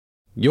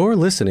You're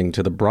listening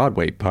to the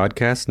Broadway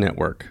Podcast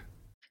Network.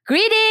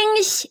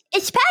 Greetings!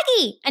 It's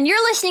Peggy, and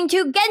you're listening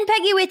to Getting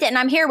Peggy With It, and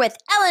I'm here with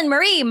Ellen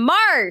Marie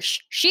Marsh.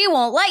 She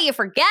won't let you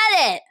forget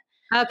it.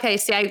 Okay,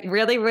 see,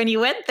 when you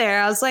went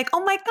there, I was like,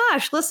 oh my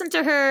gosh, listen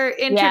to her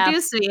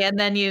introduce me, and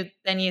then you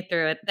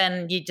threw it.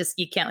 Then you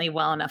can't leave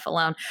well enough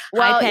alone.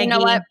 Well, Hi, Peggy. you know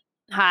what?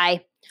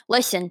 Hi.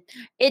 Listen,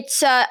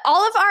 it's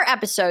all of our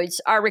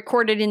episodes are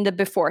recorded in the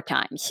before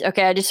times.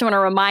 Okay, I just want to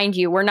remind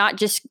you, we're not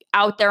just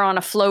out there on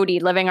a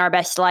floaty living our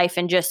best life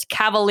and just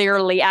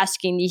cavalierly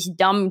asking these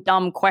dumb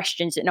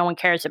questions that no one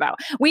cares about.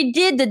 We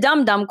did the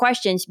dumb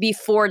questions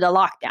before the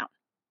lockdown.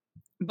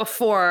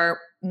 Before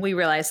we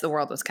realized the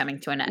world was coming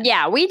to an end.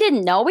 Yeah, we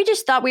didn't know. We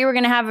just thought we were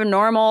going to have a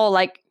normal,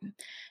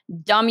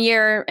 dumb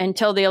year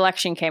until the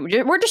election came.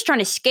 We're just trying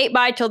to skate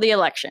by till the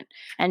election.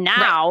 And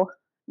now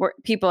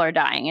people are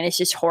dying, and it's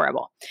just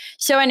horrible.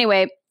 So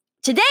anyway,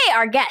 today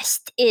our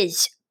guest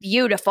is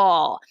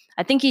beautiful.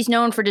 I think he's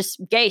known for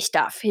just gay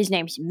stuff. His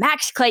name's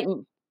Max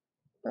Clayton.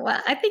 Well,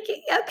 I think,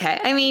 okay.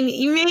 I mean,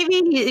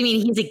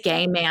 he's a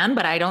gay man,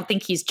 but I don't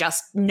think he's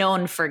just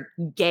known for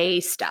gay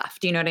stuff.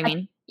 Do you know what I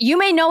mean? You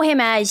may know him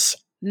as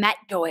Matt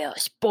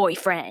Doyle's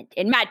boyfriend,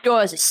 and Matt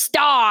Doyle's a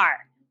star.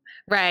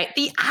 Right.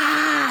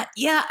 I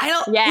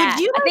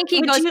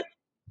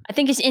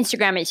think his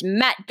Instagram is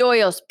Matt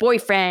Doyle's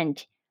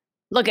boyfriend.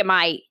 Look at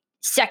my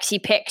sexy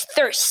pics,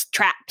 thirst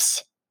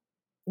traps.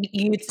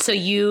 So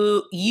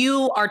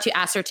you are to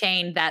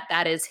ascertain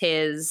that is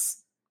his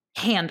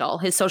handle,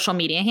 his social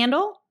media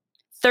handle?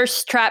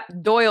 Thirst trap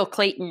Doyle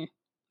Clayton,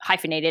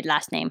 hyphenated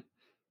last name.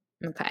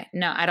 Okay.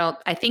 No, I don't.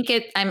 I think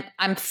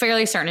I'm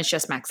fairly certain it's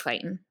just Max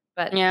Clayton.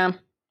 But yeah.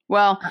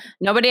 Well,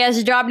 nobody has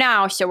a job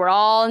now, so we're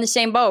all in the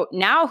same boat.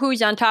 Now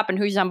who's on top and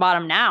who's on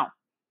bottom now?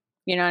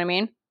 You know what I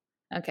mean?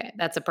 Okay.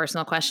 That's a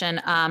personal question.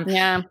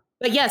 Yeah.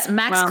 But yes,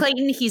 Max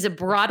Clayton, he's a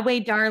Broadway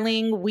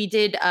darling. We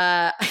did,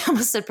 I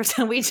almost said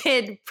we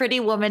did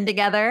Pretty Woman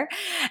together.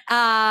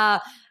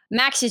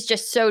 Max is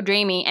just so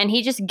dreamy, and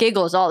he just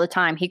giggles all the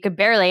time. He could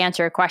barely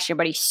answer a question,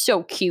 but he's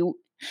so cute.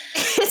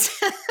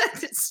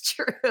 It's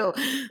true.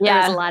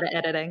 Yeah. There's a lot of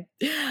editing.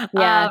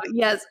 Yeah.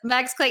 Yes,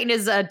 Max Clayton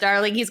is a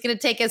darling. He's going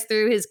to take us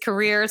through his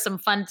career, some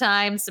fun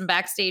times, some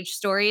backstage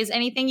stories.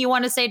 Anything you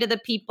want to say to the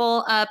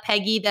people,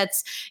 Peggy,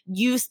 that's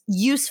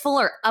useful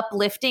or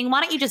uplifting?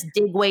 Why don't you just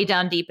dig way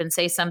down deep and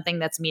say something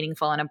that's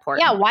meaningful and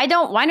important? Yeah, why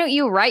don't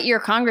you write your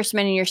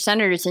congressmen and your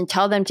senators and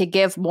tell them to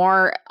give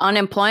more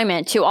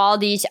unemployment to all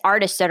these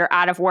artists that are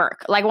out of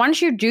work? Like, why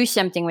don't you do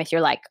something with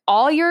your life?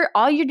 All you're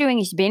doing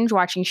is binge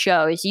watching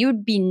shows.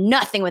 You'd be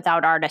nothing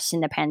without artists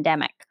in the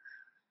pandemic.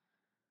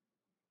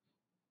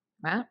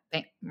 Wow.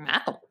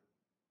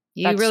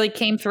 You really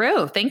came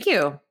through. Thank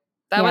you.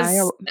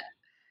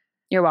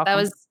 You're welcome. That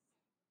was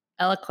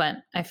eloquent.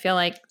 I feel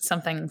like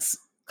something's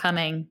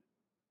coming.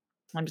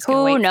 I'm just going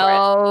to wait for it. Who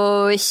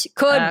knows?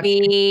 Could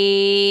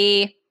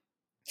be.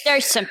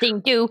 There's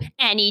something due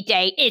any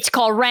day. It's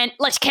called rent.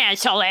 Let's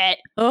cancel it.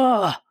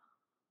 Ugh.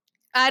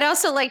 I'd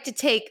also like to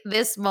take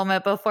this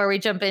moment before we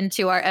jump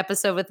into our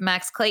episode with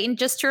Max Clayton,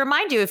 just to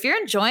remind you, if you're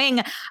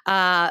enjoying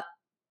our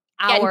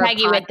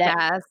Peggy podcast, with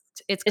it.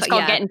 It's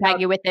called Getting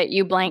Peggy With It.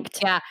 You blanked.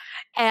 Yeah.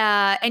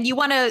 And you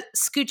want to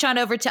scooch on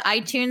over to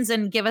iTunes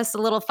and give us a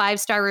little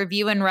 5-star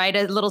review and write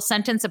a little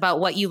sentence about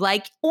what you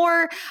like,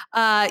 or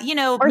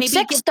maybe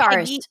 6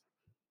 stars. Peggy,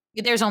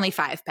 there's only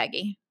 5,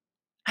 Peggy.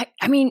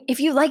 I mean,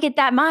 if you like it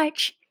that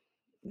much.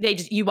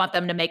 You want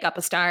them to make up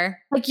a star?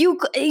 Like you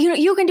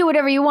can do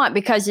whatever you want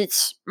because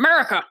it's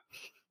America.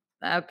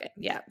 Okay.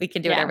 Yeah, we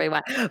can do whatever we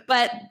want.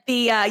 But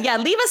leave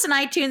us an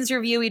iTunes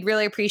review. We'd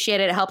really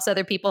appreciate it. It helps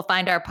other people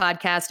find our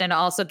podcast, and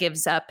also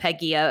gives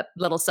Peggy a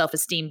little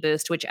self-esteem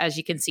boost, which, as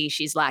you can see,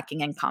 she's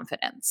lacking in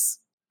confidence.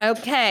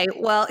 Okay.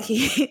 Well,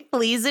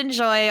 please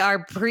enjoy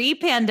our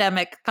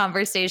pre-pandemic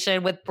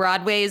conversation with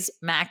Broadway's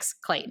Max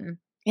Clayton.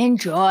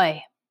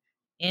 Enjoy.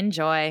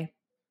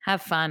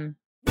 Have fun.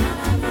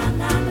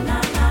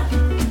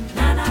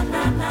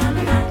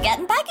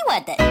 Getting Peggy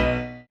With It.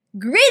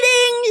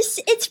 Greetings,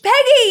 it's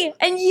Peggy,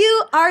 and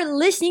you are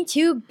listening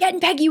to Getting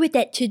Peggy With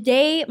It.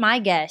 Today, my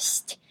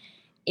guest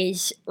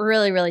is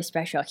really, really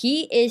special.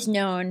 He is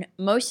known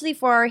mostly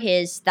for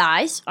his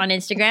thighs on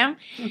Instagram,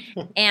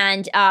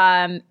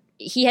 and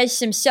he has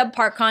some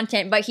subpar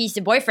content, but he's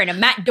the boyfriend of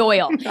Matt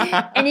Doyle,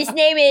 and his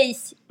name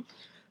is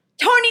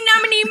Tony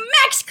nominee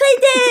Max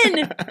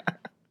Clayton.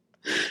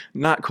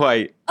 Not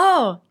quite.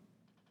 Oh,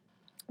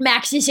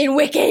 Max is in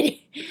Wicked,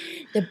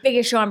 the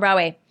biggest show on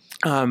Broadway.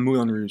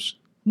 Moulin Rouge.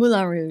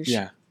 Moulin Rouge.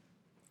 Yeah.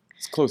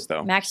 It's close,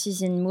 though. Max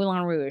is in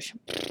Moulin Rouge.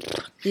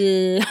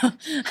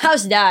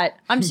 How's that?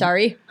 I'm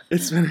sorry.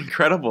 It's been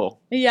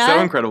incredible. Yeah? So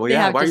incredible. They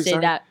Yeah. have Why to are you say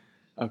sorry? that.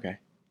 Okay.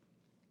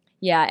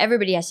 Yeah,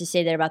 everybody has to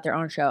say that about their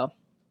own show.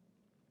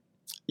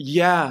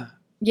 Yeah.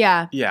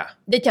 Yeah. Yeah.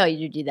 They tell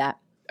you to do that.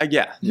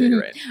 Yeah,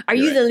 you're right. Are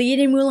you the lead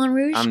in Moulin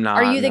Rouge? I'm not.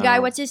 Are you the guy,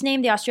 no. what's his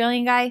name? The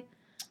Australian guy?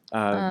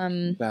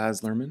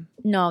 Baz Luhrmann?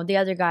 No, the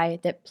other guy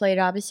that played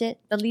opposite,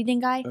 the leading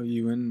guy. Oh,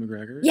 Ewan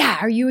McGregor? Yeah,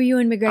 are you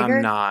Ewan McGregor?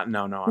 I'm not.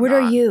 No, I'm what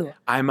not. are you?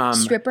 I'm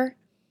Stripper?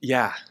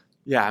 Yeah.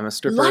 Yeah, I'm a A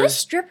stripper. lot of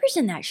strippers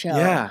in that show.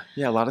 Yeah,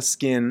 a lot of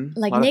skin.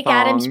 Like lot of Nick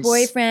Adams' thongs.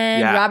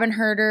 boyfriend, Yeah. Robin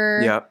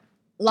Herder. Yep.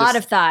 A lot Just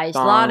of thighs, a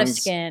lot of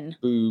thongs, skin.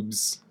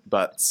 Boobs,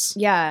 butts.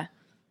 Yeah.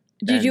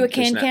 Do you do a and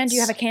can-can? Do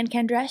you fishnets. have a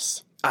can-can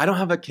dress? I don't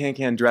have a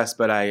can-can dress,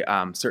 but I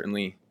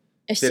certainly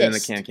Assist. fit in the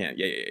can-can.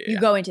 Yeah. You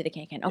go into the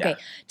can-can. Okay. Yeah.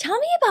 Tell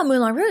me about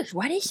Moulin Rouge.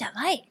 What is that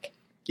like?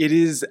 It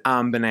is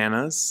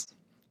bananas.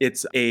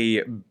 It's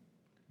a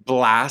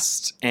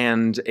blast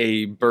and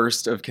a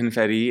burst of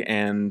confetti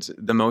and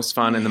the most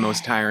fun and the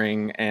most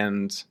tiring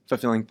and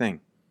fulfilling thing.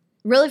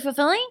 Really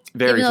fulfilling?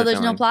 Very Even though there's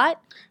no fulfilling.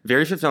 plot?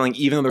 Very fulfilling,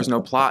 even though there's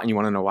no plot. And you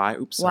want to know why?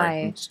 Oops, Why?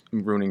 sorry.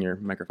 I'm ruining your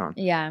microphone.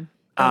 Yeah.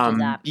 Don't do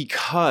that.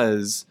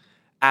 Because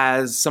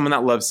as someone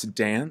that loves to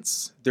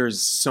dance,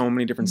 there's so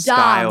many different Dance.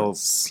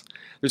 styles.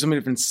 There's so many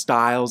different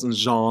styles and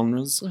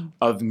genres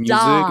of music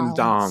and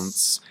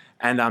dance.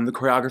 And the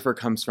choreographer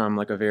comes from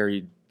like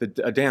a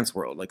dance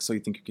world. Like, So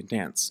You Think You Can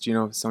Dance. Do you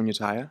know Sonia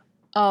Taya?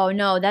 Oh,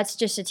 no. That's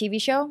just a TV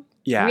show?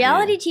 Yeah.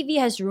 Reality TV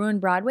has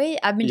ruined Broadway.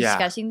 I've been Yeah.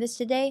 discussing this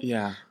today.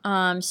 Yeah.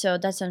 So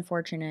that's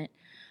unfortunate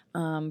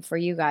for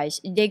you guys.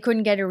 They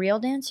couldn't get a real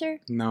dancer?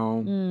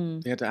 No.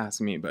 Mm. They had to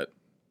ask me, but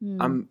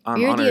Mm. I'm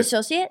You're honored. the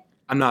associate?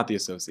 I'm not the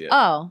associate.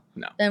 Oh.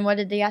 No. Then what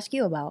did they ask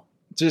you about?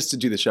 Just to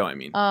do the show, I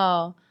mean.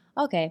 Oh.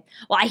 Okay.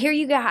 Well, I hear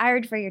you got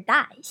hired for your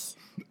thighs.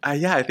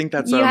 Yeah, I think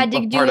that's You had to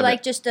a do part of like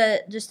it. just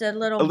a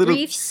little A little-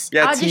 briefs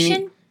yeah,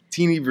 audition?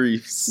 Teeny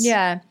briefs.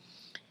 Yeah.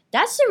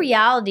 That's the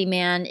reality,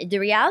 man. The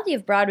reality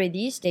of Broadway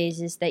these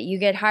days is that you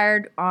get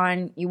hired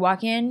on, you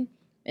walk in,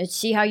 and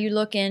see how you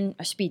look in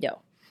a Speedo.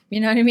 You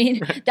know what I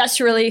mean?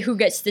 That's really who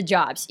gets the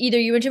jobs. Either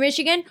you went to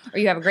Michigan or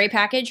you have a great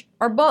package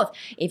or both.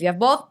 If you have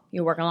both,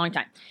 you work a long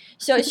time.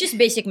 So it's just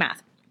basic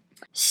math.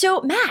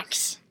 So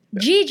Max,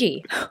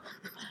 Gigi,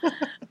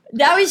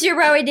 that was your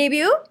Broadway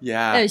debut?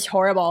 Yeah. That was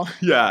horrible.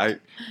 Yeah.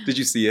 Did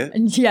you see it?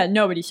 And yeah,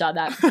 nobody saw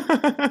that.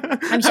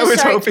 I'm so I was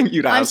sorry. hoping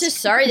you'd ask. I'm so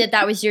sorry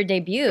that was your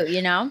debut,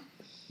 you know?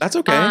 That's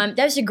okay. That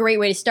was a great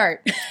way to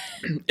start.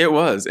 It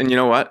was. And you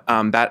know what?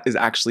 That is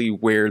actually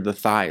where the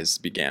thighs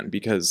began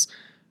because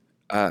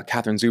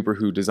Catherine Zuber,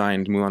 who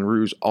designed Moulin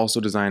Rouge, also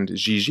designed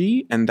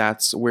Gigi. And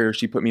that's where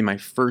she put me my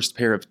first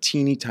pair of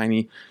teeny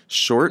tiny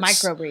shorts.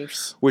 Micro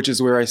briefs. Which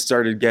is where I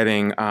started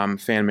getting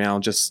fan mail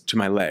just to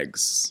my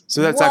legs.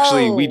 So that's Whoa.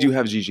 actually, we do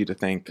have Gigi to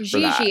thank for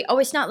that. Gigi. Oh,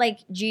 it's not like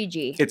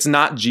Gigi. It's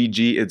not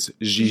Gigi, it's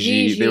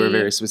Gigi. They were Gigi.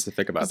 very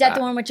specific about Is that the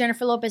one with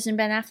Jennifer Lopez and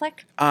Ben Affleck?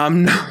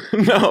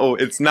 No,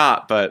 it's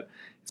not, but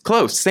it's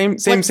close. Same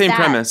What's that?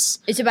 premise.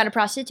 It's about a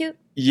prostitute?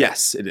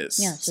 Yes, it is.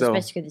 Yeah, so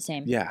it's basically the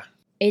same. Yeah,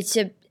 It's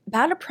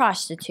about a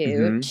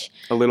prostitute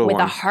a little with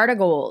one. a heart of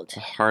gold. A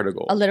heart of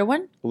gold. A little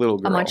one? A little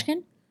girl. A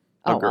munchkin?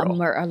 A Oh, girl.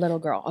 a little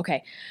girl.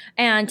 Okay.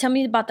 And tell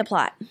me about the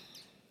plot.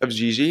 Of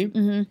Gigi.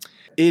 Mm-hmm.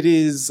 It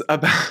is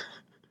about.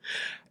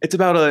 It's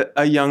about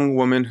a young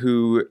woman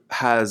who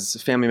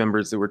has family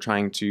members that were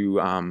trying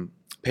to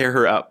pair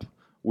her up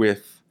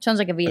with. Sounds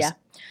like Evita.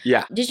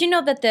 Yeah, Did you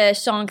know that the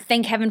song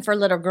Thank Heaven for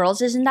Little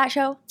Girls is in that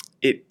show?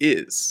 it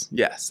is.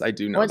 Yes, I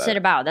do know What's that. it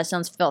about? That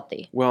sounds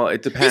filthy. Well,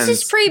 it depends.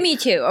 This is pre-Me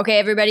Too, okay,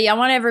 everybody? I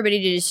want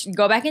everybody to just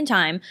go back in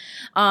time.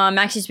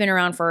 Max has been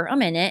around for a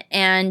minute,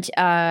 and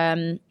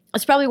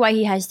that's probably why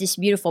he has this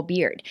beautiful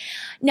beard.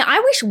 Now, I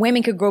wish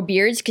women could grow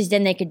beards because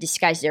then they could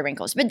disguise their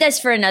wrinkles, but that's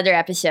for another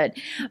episode.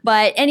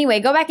 But anyway,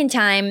 go back in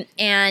time,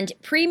 and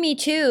pre-Me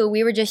Too,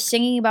 we were just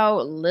singing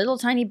about little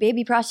tiny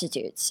baby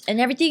prostitutes, and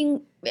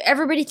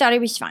everybody thought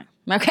it was fine,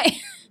 okay?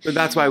 But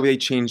that's why they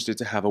changed it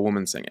to have a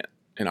woman sing it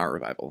in our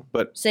revival.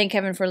 But Thank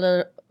Heaven for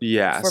little...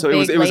 yeah, For so it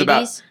was big about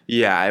ladies?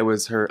 it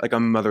was her like a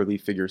motherly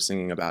figure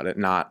singing about it,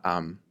 not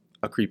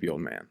a creepy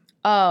old man.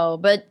 Oh,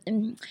 but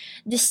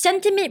the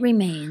sentiment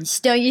remains,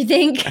 don't you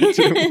think? I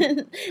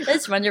do.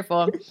 That's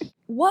wonderful.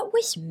 What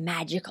was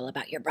magical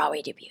about your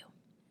Broadway debut?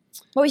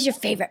 What was your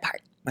favorite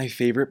part? My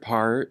favorite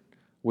part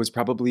was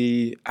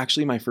probably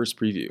actually my first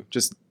preview.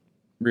 Just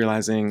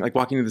realizing, like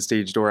walking to the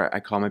stage door, I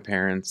call my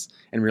parents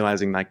and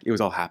realizing like it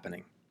was all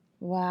happening.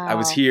 Wow. I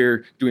was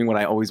here doing what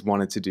I always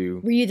wanted to do.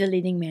 Were you the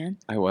leading man?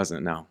 I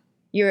wasn't, no.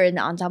 You were in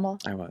the ensemble?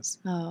 I was.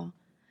 Oh.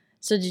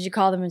 So did you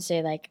call them and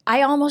say like,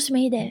 I almost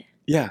made it?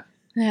 Yeah,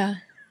 Yeah.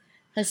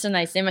 That's so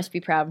nice. They must be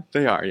proud.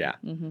 they are, yeah.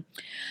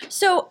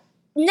 So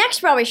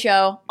next Broadway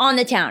show, On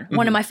the Town,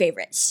 one of my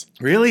favorites.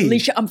 Really?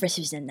 Alicia Umphris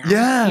was in that.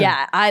 Yeah.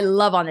 Yeah, I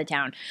love On the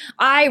Town.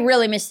 I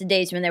really miss the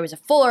days when there was a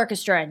full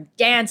orchestra and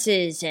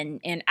dances and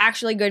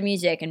actually good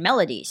music and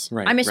melodies.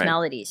 Right, I miss right,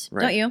 melodies.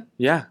 right. Don't you?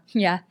 Yeah.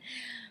 Yeah.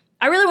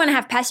 I really want to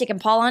have Pasek and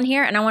Paul on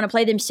here and I want to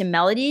play them some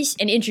melodies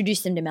and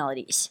introduce them to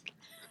melodies.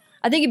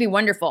 I think it'd be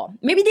wonderful.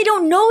 Maybe they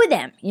don't know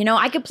them. You know,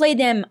 I could play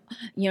them,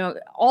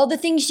 All the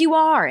Things You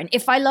Are and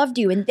If I Loved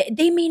You. And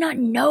they may not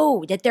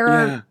know that there Yeah.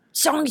 are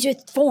songs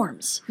with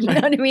forms. You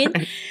know what I mean?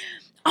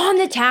 On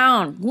the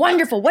Town.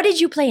 Wonderful. What did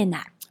you play in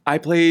that? I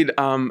played,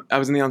 I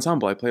was in the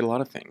ensemble. I played a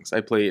lot of things. I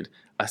played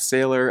a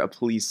sailor, a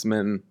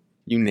policeman,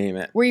 you name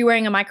it. Were you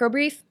wearing a micro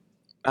brief?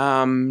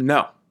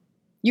 No.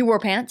 You wore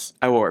pants?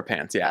 I wore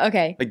pants, yeah.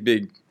 Okay. Like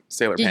big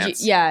sailor Did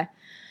pants. you? Yeah.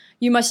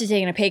 You must have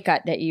taken a pay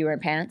cut that you were in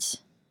pants.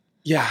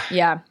 Yeah.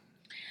 Yeah.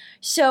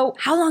 So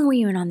how long were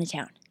you in On the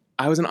Town?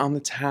 I was on the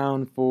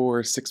town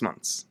for 6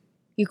 months.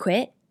 You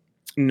quit?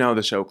 No,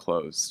 the show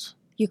closed.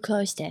 You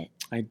closed it.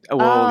 Oh,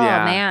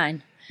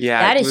 Man.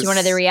 Yeah, that is one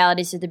of the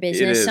realities of the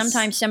business. is.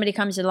 Sometimes somebody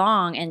comes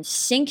along and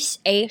sinks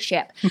a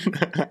ship.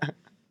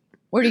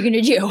 What are you going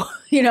to do?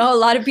 You know, a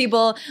lot of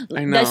people,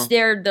 I know. that's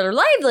their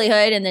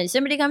livelihood, and then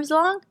somebody comes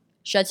along,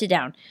 shuts it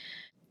down.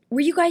 Were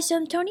you guys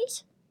on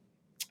Tony's?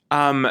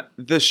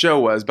 The show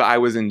was, but I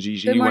was in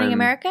Gigi. Good Morning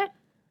America?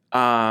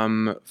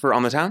 For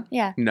On the Town?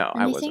 Yeah. No,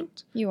 I Anything?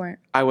 wasn't. You weren't.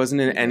 I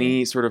wasn't in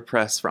any sort of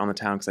press for On the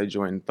Town because I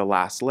joined the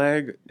last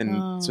leg,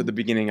 and so at the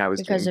beginning I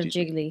was Because of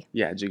doing Jiggly.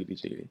 Yeah,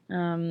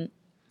 Jiggly.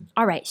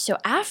 All right. So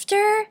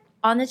after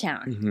On the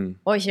Town, Mm-hmm.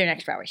 what was your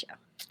next Broadway show?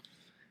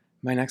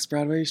 My next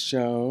Broadway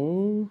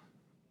show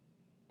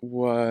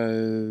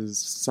was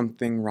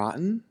Something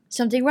Rotten.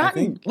 Something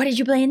Rotten. think. What did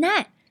you play in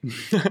that?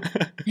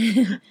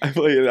 I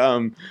played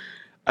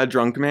a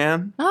drunk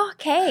man.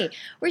 Okay.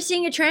 We're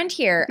seeing a trend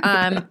here.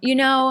 You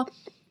know,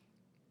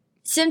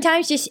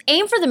 sometimes just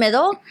aim for the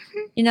middle.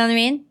 You know what I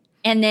mean?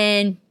 And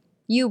then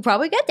you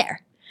probably get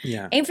there.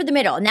 Yeah. Aim for the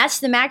middle. And that's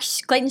the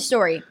Max Clayton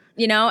story,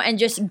 you know, and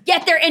just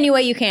get there any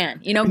way you can.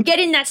 You know, get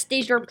in that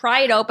stage door,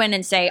 pry it open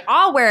and say,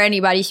 I'll wear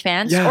anybody's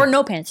pants Yeah. or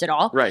no pants at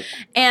all. Right.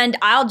 And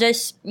I'll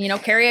just, you know,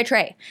 carry a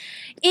tray.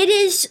 It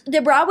is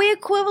the Broadway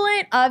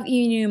equivalent of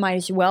you might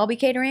as well be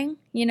catering,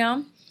 you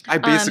know? I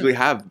basically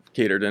have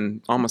catered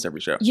in almost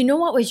every show. You know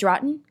what was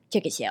rotten?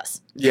 Ticket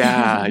sales.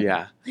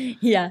 Yeah.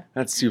 Yeah.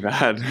 That's too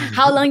bad.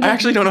 How long I did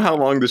actually don't know how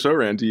long the show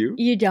ran. Do you?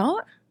 You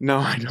don't? No,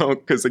 I don't.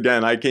 Because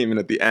again, I came in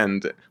at the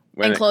end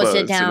when And it closed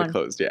closed. it down. And it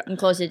closed, yeah. And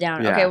close it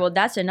down. Yeah. Okay, well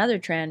that's another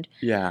trend.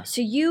 Yeah.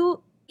 So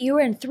you were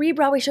in 3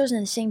 Broadway shows in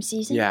the same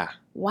season? Yeah.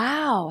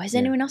 Wow. Has Yeah.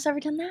 anyone else ever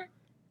done that?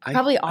 I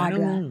Probably don't Audra.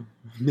 know.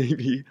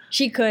 Maybe.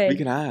 She could. We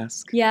can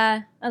ask.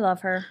 Yeah, I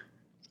love her.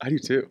 I do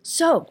too.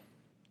 So,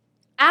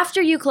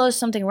 after you closed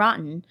Something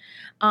Rotten,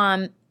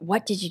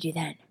 what did you do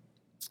then?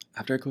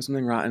 After I closed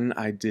Something Rotten,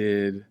 I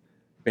did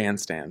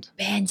Bandstand.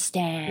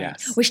 Bandstand.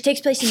 Yes. Which takes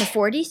place in the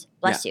 40s.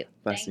 Bless you.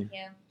 Bless you.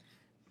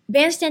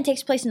 Bandstand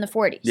takes place in the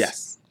 40s.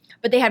 Yes.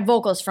 But they had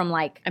vocals from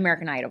like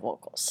American Idol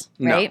vocals,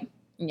 No. right?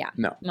 Yeah.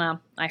 No.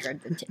 Well, I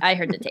heard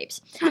the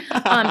tapes.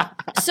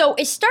 So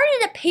it started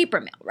at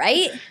Paper Mill,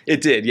 right?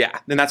 It did, yeah.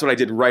 And that's what I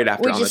did right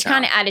after Which On the is Town.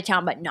 kind of out of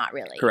town, but not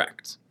really.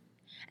 Correct.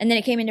 And then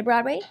it came into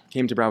Broadway,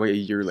 Came to Broadway a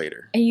year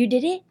later. and you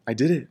did it. I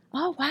did it.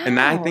 Oh wow! And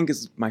that I think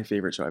is my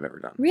favorite show I've ever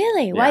done.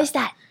 really. Why Yeah. is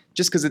that?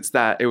 Just because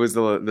it was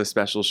the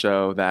special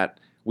show that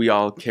we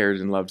all cared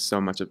and loved so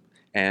much,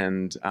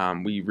 and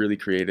we really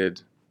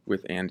created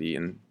with Andy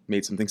and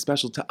made something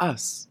special to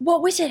us.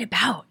 What was it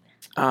about?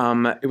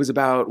 It was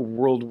about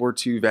World War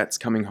II vets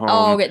coming home.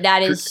 Oh,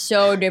 that is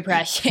so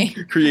depressing.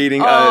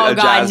 Creating Oh a God,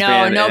 jazz no!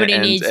 band. Nobody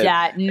and- needs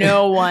that.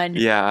 No one.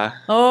 Yeah,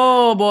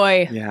 Oh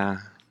boy! yeah,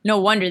 No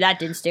wonder that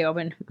didn't stay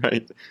open.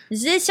 right.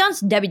 This sounds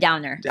Debbie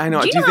Downer. I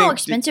know. Do you Do you know how think-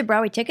 expensive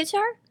Broadway tickets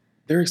are?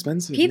 They're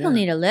expensive. People yeah.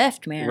 need a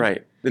lift, man.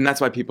 Right. And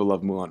that's why people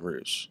love Moulin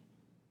Rouge.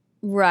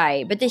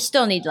 Right, but they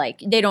still need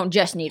they don't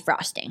just need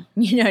frosting.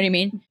 You know what I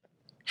mean?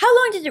 How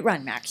long did it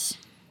run, Max?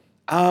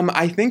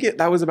 I think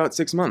that was about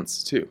 6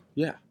 months too.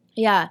 Yeah.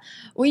 Yeah.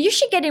 Well, you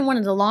should get in one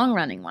of the long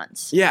running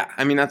ones. Yeah.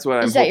 I mean, that's what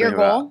I'm Is that your hoping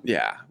about. goal?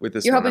 Yeah. With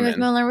this You're one hoping I'm with in.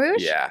 Moulin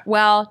Rouge? Yeah.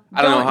 Well,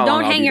 I don't know how long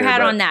don't I'll hang be your there, hat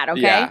but- on that,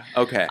 okay? Yeah.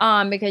 Okay.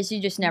 Because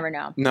you just never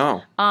know.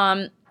 No.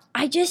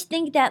 I just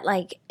think that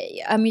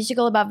a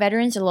musical about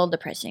veterans is a little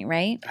depressing,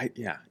 right?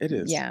 Yeah, it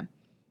is. Yeah.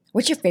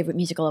 What's your favorite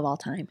musical of all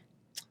time?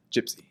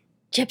 Gypsy.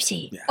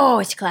 Gypsy. Yeah. Oh,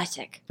 it's a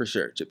classic. For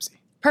sure. Gypsy.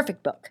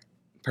 Perfect book.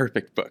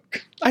 Perfect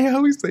book. I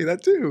always say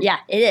that too. Yeah,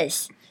 it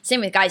is.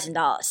 Same with Guys and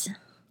Dolls.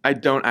 I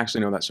don't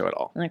actually know that show at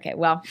all. Okay,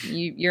 well,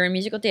 you're in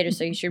musical theater,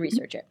 so you should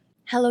research it.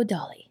 Hello,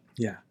 Dolly.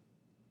 Yeah.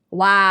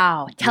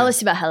 Wow. Tell Yeah.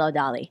 us about Hello,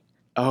 Dolly.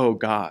 Oh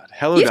God.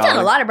 Hello, You've Dolly. done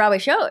a lot of Broadway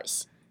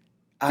shows.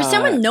 For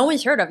someone no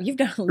one's heard of, you've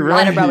done a lot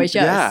right, of Broadway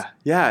shows. Yeah.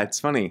 Yeah. It's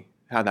funny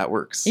how that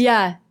works.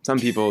 Yeah. Some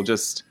people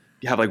just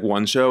have like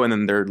one show and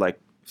then they're like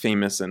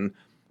famous and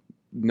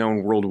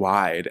known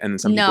worldwide, and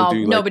some No,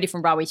 people do. nobody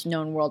from Broadway's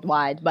known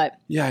worldwide. But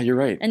Yeah, you're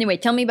right. anyway,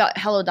 tell me about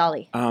Hello,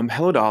 Dolly.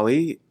 Hello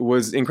Dolly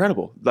was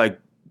incredible. Like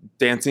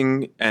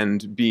dancing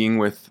and being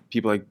with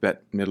people like Bette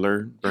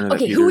Midler, Bernadette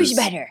Okay, Peters. who is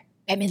better,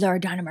 Bette Midler or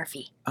Donna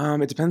Murphy?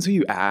 It depends who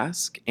you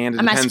ask, and it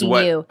I'm depends asking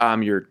what you.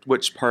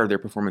 which part of their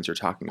performance you're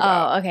talking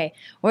about. Oh, okay.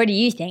 What do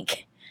you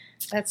think?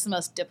 That's the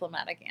most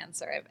diplomatic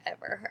answer I've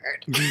ever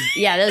heard.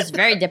 Yeah, that was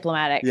very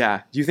diplomatic.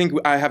 Yeah. Do you think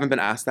I haven't been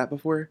asked that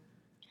before?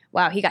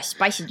 Wow, he got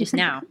spicy just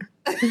now.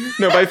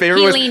 No, my favorite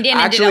He was leaned in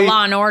actually, and did a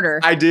Law and Order.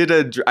 I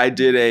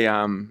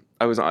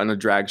was on a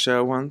drag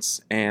show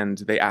once, and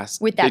they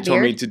asked. With that they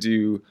told me beard? to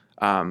do.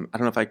 I don't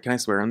know if can I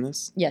swear on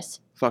this? Yes.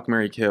 Fuck,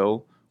 marry,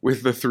 kill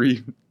with the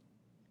 3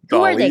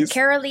 Who are they? dollies.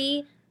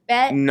 Carolee,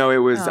 Bette? No, it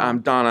was Oh.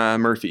 Donna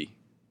Murphy.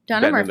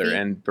 Donna Bette Murphy. Midler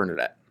and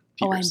Bernadette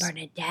Oh, and Peters.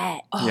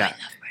 Bernadette. Oh, Yeah. I love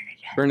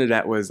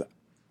Bernadette.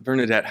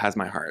 Bernadette has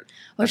my heart.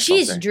 Well, That's all I'll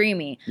she's say.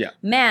 dreamy. Yeah.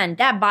 Man,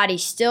 that body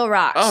still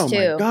rocks, Oh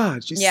too. my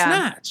God, she's Yeah.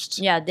 snatched.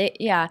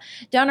 Yeah,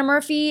 Donna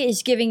Murphy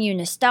is giving you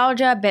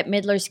nostalgia. Bette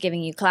Midler's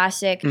giving you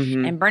classic.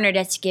 Mhm. And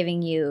Bernadette's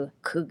giving you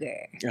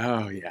cougar.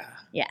 Oh yeah.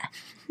 Yeah.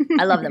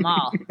 I love them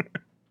all.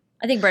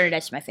 I think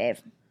Bernadette's my fave.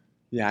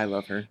 Yeah, I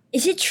love her.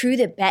 Is it true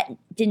that Bet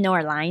didn't know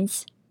her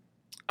lines?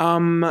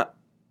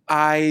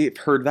 I've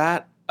heard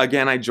that.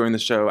 Again, I joined the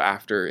show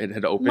after it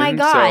had opened. My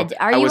God. so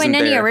Are I you in wasn't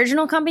any there.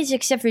 original companies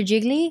except for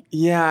Jiggly?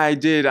 Yeah, I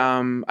did.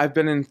 I've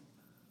been in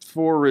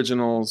 4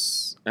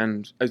 originals,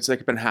 and it's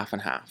like been half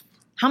and half.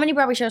 How many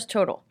Broadway shows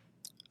total?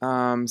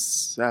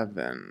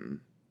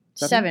 7.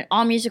 7.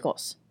 All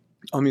musicals.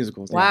 Oh,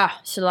 musicals. Wow.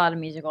 It's a lot of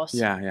musicals.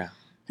 Yeah.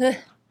 Ugh.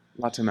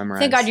 A lot to memorize.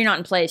 Thank God you're not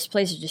in Plays.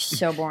 Plays are just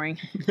so boring.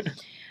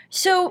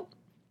 So,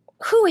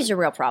 who is the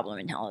real problem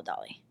in Hello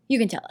Dolly? You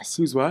can tell us.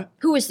 Who's what?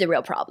 Who is the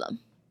real problem?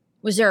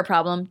 Was there a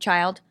problem,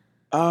 child?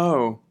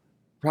 Oh,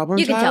 problem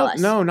You child? can tell us.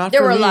 No, not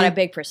there for were me. a lot of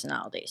big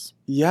personalities.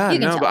 Yeah, You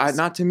can no, tell but us.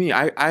 not to me.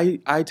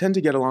 I tend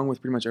to get along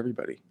with pretty much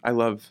everybody. I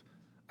love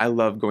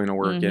going to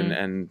work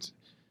and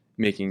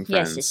making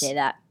friends. Yes, to say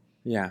that.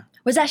 Yeah.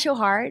 Was that show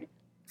hard?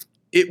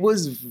 It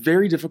was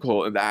very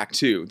difficult in the act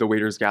two. The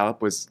Waiter's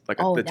Gallop was like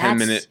the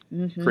 10-minute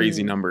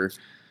crazy number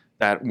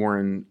that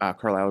Warren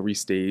Carlisle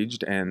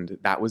restaged, and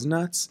that was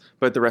nuts.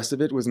 But the rest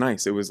of it was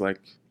nice. It was like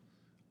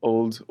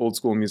old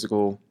school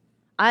musical.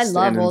 I love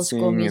stand and old school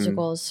sing and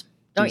musicals.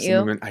 Don't do some you?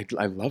 movement.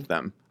 I love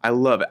them. I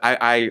love it.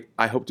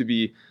 I hope to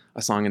be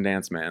a song and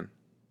dance man.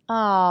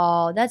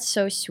 Oh, that's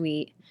so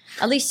sweet.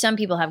 At least some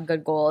people have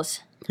good goals.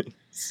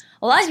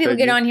 A lot of people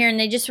Peggy. get on here and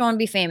they just want to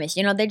be famous.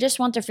 You know, they just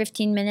want their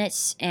 15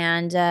 minutes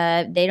and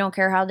they don't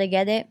care how they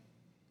get it.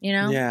 You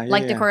know? Yeah,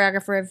 like the yeah.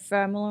 choreographer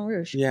of Moulin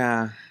Rouge.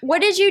 Yeah.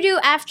 What did you do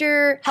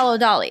after Hello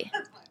Dolly?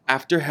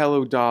 After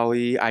Hello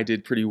Dolly, I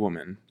did Pretty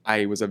Woman.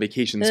 I was a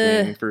vacation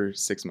swing for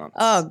 6 months.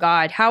 Oh,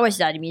 God. How was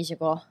that a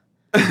musical?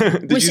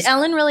 Did Was you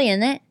Ellen really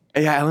in it?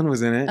 Yeah, Ellen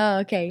was in it. Oh,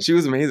 okay. She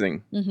was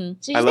amazing. Mm-hmm.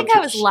 Do you I think love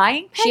I was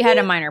lying, Peggy? She had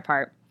a minor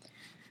part.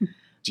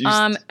 She's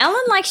Ellen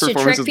likes to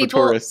performance trick as the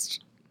people.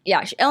 tourist.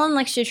 Yeah, Ellen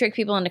likes to trick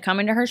people into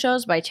coming to her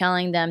shows by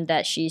telling them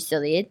that she's the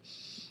lead.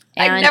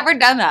 And I've never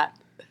done that.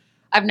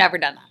 I've never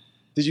done that.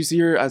 Did you see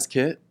her as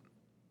Kit?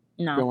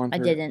 Go No, on I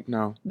for- didn't.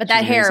 No. But She's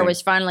that hair amazing.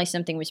 was finally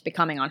something was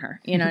becoming on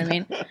her. You know what I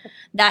mean?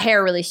 That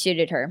hair really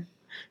suited her.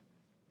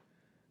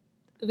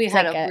 We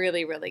had like a a-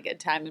 really, really good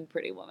time in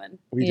Pretty Woman.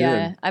 We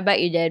yeah, did. I bet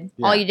you did.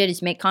 All Yeah. you did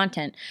is make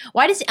content.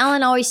 Why does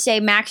Ellen always say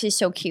Max is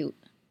so cute?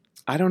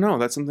 I don't know.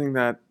 That's something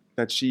that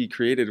she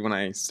created when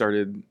I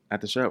started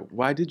at the show.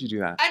 Why did you do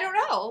that? I don't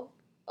know.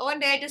 One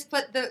day I just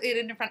put it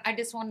in front. I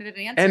just wanted an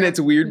answer. And it's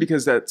weird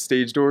because at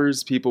stage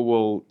doors, people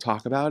will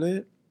talk about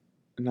it,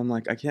 and I'm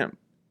like, I can't.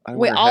 I don't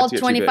Wait, want her head all to get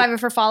too 25 big.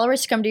 of her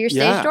followers come to your stage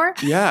yeah, door?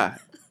 Yeah.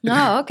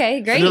 Oh,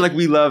 okay, great. And they're like,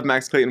 we love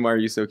Max Clayton. Why are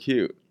you so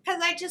cute? Because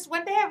I just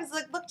one day I was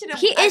like looked at him.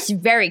 He is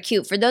very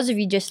cute. For those of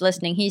you just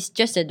listening, he's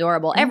just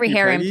adorable. Thank Every you,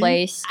 hair in Peggy.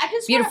 place. I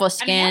just Beautiful want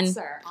skin. An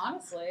answer,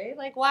 honestly,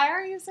 like why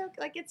are you so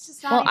like? It's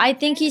just not. Well, even I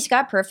think fair. he's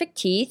got perfect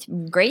teeth,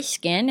 great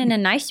skin, and a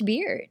nice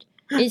beard.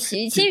 It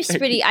seems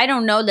pretty. I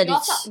don't know that You,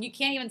 it's. also, you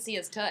can't even see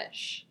his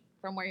tush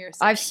from where you're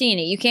sitting. I've seen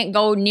it. You can't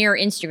go near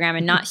Instagram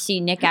and not see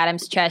Nick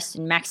Adams' chest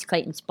and Max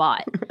Clayton's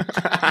butt.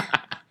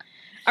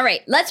 All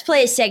right, let's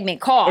play a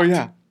segment called. Oh,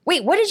 yeah.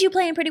 Wait, what did you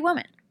play in Pretty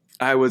Woman?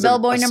 I was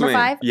Bellboy a number swing.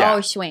 5? Yeah.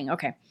 Oh, swing.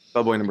 Okay.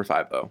 Bellboy number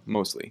 5, though,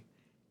 mostly.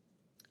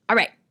 All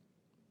right.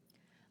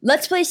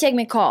 Let's play a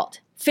segment called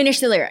Finish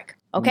the Lyric.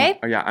 Okay?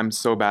 Oh, yeah, I'm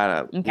so bad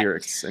at Okay.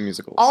 lyrics and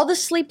musicals. All the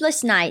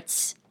sleepless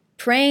nights,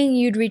 praying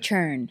you'd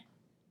return.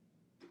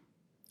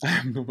 I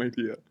have no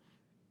idea.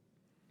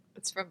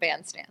 It's from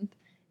Bandstand.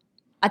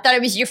 I thought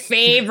it was your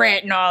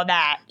favorite and all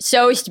that.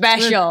 So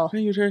special.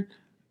 Hey, your turn.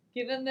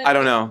 Give him the. I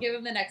don't know. Give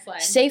him the next line.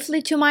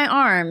 Safely to my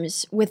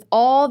arms with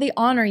all the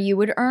honor you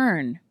would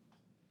earn.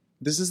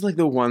 This is like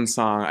the one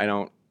song I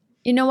don't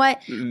You know what?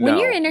 know. When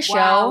you're in a show,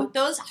 Wow,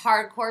 those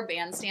hardcore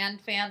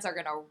Bandstand fans are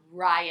gonna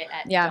riot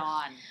at Yeah.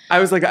 dawn. I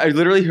was like, I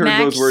literally heard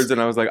Max- those words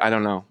and I was like, I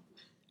don't know.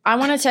 I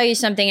want to tell you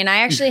something, and I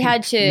actually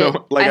had to.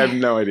 No, like I have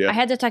no idea. I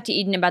had to talk to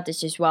Eden about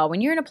this as well.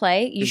 When you're in a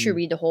play, you should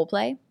read the whole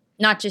play,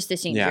 not just the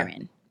scenes Yeah. you're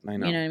in. I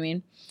know. You know what I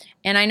mean?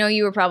 And I know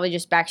you were probably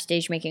just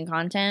backstage making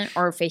content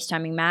or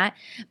FaceTiming Matt,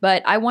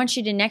 but I want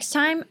you to next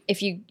time,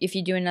 if you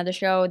do another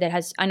show that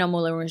has, I know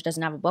Moulin Rouge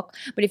doesn't have a book,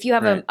 but if you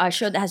have Right. a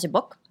show that has a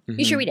book,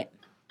 you should Mhm. read it.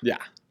 Yeah.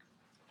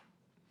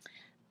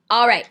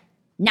 All right,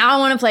 now I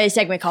want to play a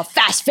segment called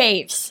Fast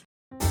Faves.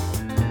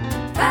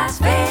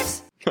 Fast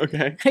faves.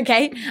 Okay.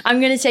 Okay, I'm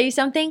gonna tell you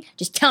something.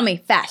 Just tell me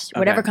fast,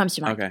 whatever Okay. comes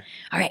to mind. Okay.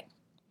 All right.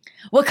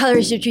 What color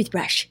is your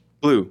toothbrush?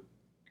 Blue.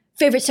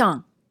 Favorite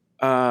song?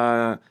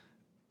 A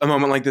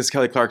moment like this,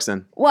 Kelly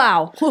Clarkson.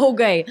 Wow.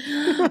 Okay.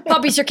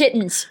 Puppies or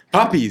kittens?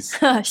 Puppies.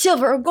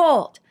 Silver or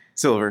gold?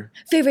 Silver.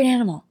 Favorite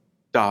animal?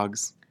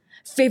 Dogs.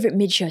 Favorite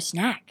mid-show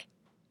snack?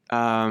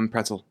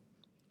 Pretzel.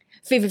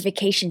 Favorite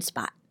vacation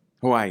spot?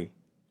 Hawaii.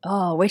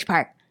 Oh, which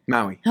part?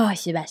 Maui. Oh,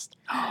 it's the best.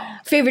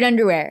 Favorite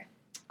underwear?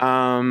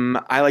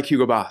 I like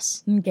Hugo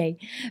Boss. Okay.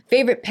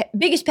 Favorite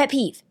biggest pet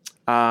peeve?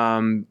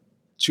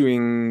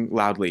 Chewing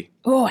loudly.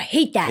 Oh, I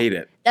hate that. Hate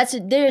it. There's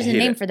a hate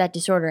name it. for that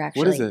disorder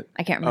actually. is it?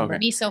 I can't remember.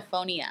 Okay.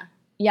 Misophonia.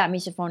 Yeah,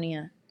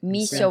 misophonia.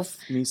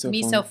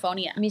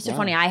 Misophonia.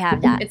 Misophonia. I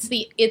have that.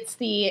 It's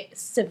the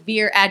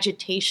severe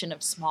agitation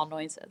of small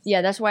noises.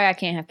 Yeah, that's why I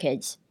can't have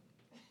kids.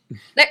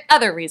 There are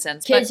other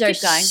reasons. Kids but are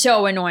keep going.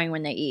 so annoying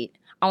when they eat.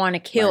 I want to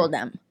kill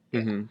them.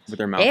 With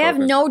their mouth They have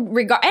open. no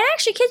regard. And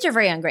actually, kids are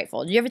very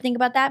ungrateful. Do you ever think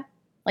about that?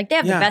 Like, they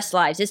have the Yeah. best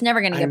lives. It's never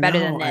going to get better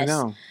than this. I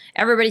know.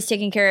 Everybody's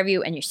taking care of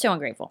you, and you're so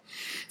ungrateful.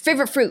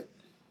 Favorite fruit?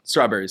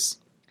 Strawberries.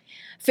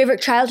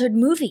 Favorite childhood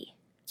movie?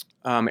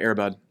 Air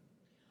Bud.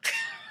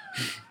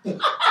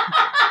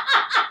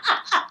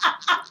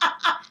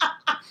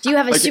 Do you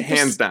have a Like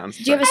hands down.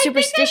 Do you have a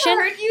superstition? I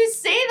think I've heard you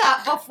say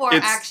that before,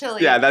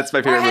 actually. Yeah, that's my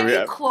Or favorite have movie.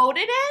 you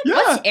quoted it? Yeah.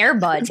 What's Air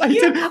Bud?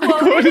 I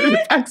quoted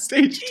it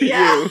backstage to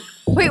you.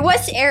 Wait,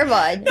 what's Air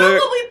Bud? No,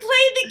 but we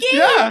played the game.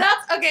 Yeah.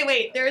 That's okay.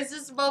 Wait, there was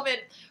this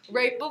moment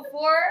right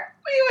before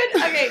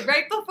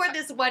right before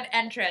this one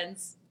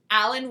entrance.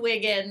 Alan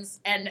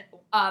Wiggins and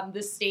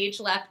the stage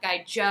left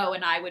guy Joe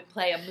and I would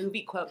play a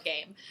movie quote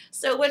game.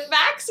 So when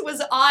Max was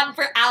on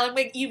for Alan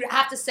Wiggins, you'd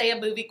have to say a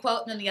movie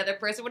quote and then the other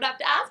person would have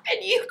to ask.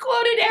 And you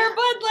quoted Air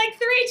Bud like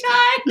 3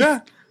 times.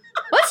 Yeah.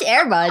 What's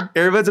Air Bud?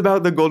 Air Bud's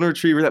about the golden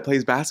retriever that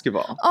plays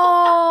basketball.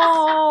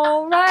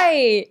 Oh,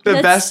 right.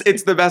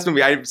 It's the best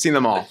movie. I've seen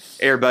them all.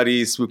 Air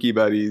Buddies, Spooky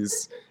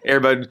Buddies, Air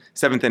Bud,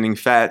 7th Inning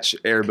Fetch,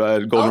 Air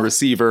Bud, Golden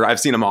Receiver. I've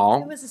seen them It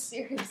all. was a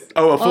series.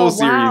 Oh, a full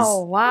series.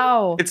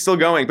 Wow. It's still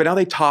going, but now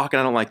they talk,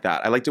 and I don't like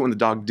that. I liked it when the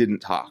dog didn't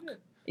talk.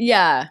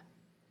 Yeah.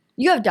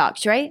 You have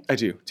dogs, right? I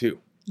do, too.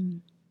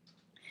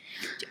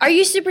 Are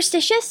you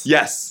superstitious?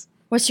 Yes.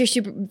 What's your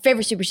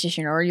favorite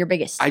superstition or your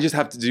biggest? I just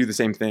have to do the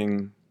same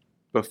thing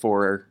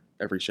before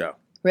every show.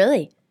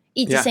 Really?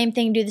 Eat the Yeah. same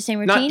thing, do the same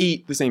routine? Not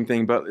eat the same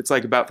thing, but it's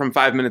like about from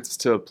 5 minutes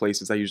to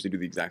places, I usually do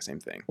the exact same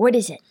thing. What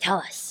is it? Tell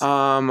us.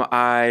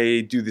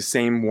 I do the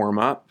same warm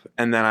up,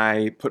 and then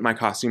I put my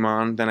costume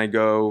on. Then I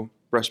go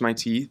brush my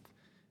teeth.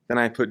 Then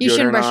I put. You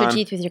shouldn't deodorant brush your on.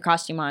 teeth with your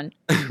costume on.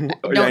 Oh, yeah,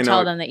 Don't I know.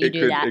 tell them that you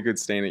do that. It could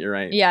stain it. You're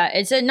right. Yeah,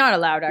 it's not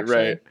allowed actually.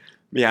 Right.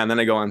 Yeah, and then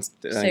I go on.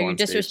 So you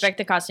disrespect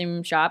the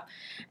costume shop,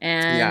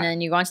 and Yeah.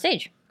 then you go on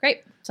stage.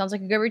 Great. Sounds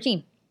like a good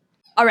routine.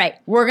 All right,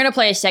 we're gonna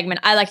play a segment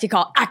I like to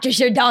call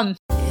 "Actors Are Dumb."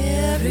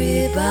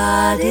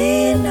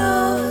 Everybody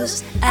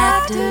knows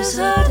actors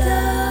are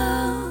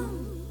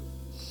dumb.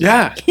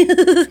 Yeah.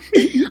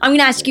 I'm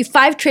gonna ask you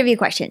 5 trivia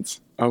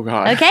questions. Oh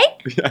God. Okay?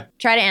 Yeah.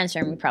 Try to answer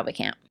them. We probably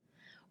can't.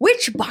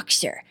 Which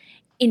boxer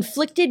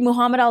inflicted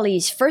Muhammad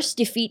Ali's first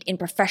defeat in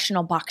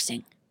professional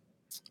boxing?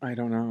 I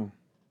don't know.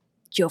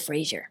 Joe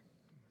Frazier.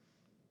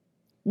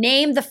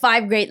 Name the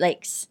 5 Great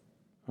Lakes.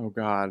 Oh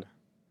God.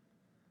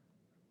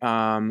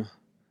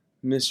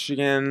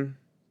 Michigan.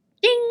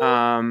 Ding.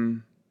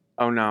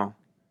 Oh no.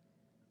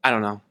 I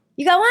don't know.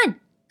 You got one.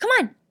 Come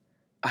on.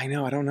 I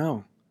know. I don't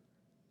know.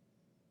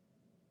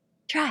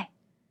 Try.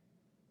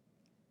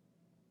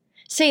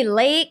 Say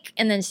lake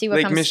and then see what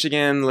Lake comes.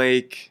 Michigan,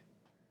 Lake.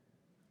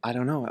 I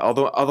don't know.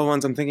 Although all the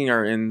ones I'm thinking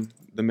are in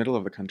the middle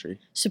of the country.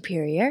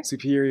 Superior.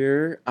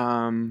 Superior.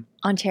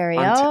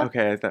 Ontario.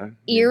 Okay.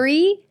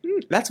 Erie.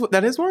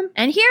 That is one.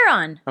 And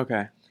Huron.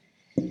 Okay.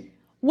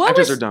 What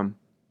Actors was, are dumb.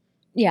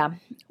 Yeah.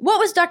 What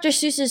was Dr.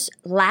 Seuss's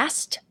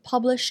last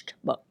published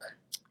book?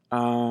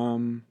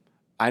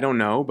 I don't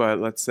know, but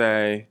let's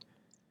say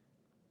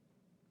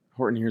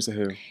Horton Hears a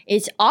Who.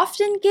 It's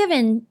often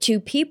given to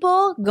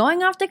people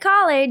going off to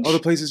college. Oh, the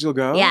places you'll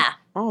go? Yeah.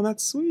 Oh,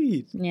 that's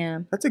sweet.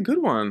 Yeah. That's a good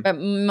one. But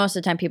most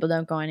of the time, people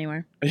don't go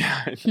anywhere.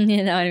 Yeah,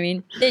 You know what I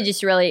mean? They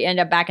just really end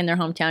up back in their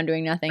hometown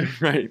doing nothing.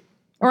 right.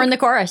 Or in the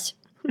chorus.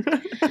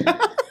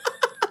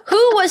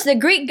 Who was the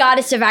Greek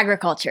goddess of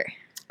agriculture?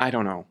 I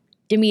don't know.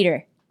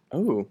 Demeter.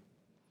 Oh.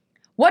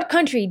 What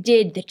country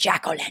did the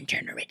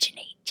jack-o'-lantern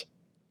originate?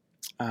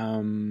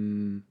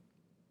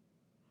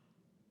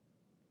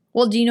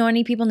 Well, do you know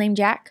any people named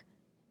Jack?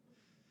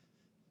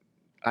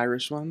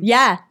 Irish one?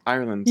 Yeah.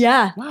 Ireland.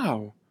 Yeah.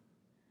 Wow.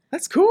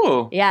 That's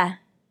cool. Yeah.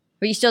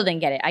 But you still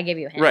didn't get it. I gave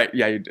you a hint. Right.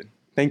 Yeah, you did.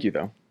 Thank you,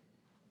 though.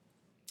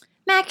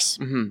 Max,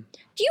 Mm-hmm.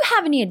 do you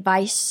have any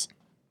advice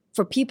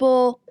for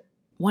people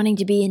wanting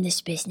to be in this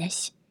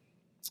business?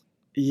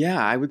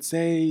 Yeah, I would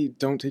say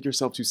don't take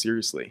yourself too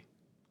seriously.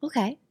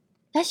 Okay.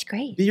 That's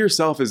great. Be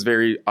yourself is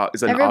very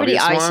is an Everybody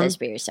obvious always one, says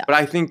be yourself. but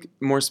I think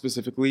more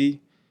specifically,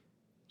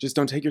 just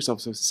don't take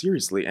yourself so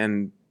seriously.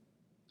 And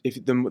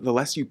if the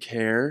less you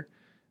care,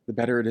 the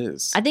better it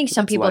is. I think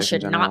some That's people life in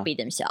should general. not be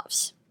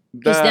themselves.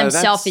 Because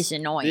themselves is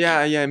annoying.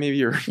 Yeah, maybe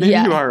you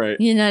Yeah. are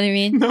right. You know what I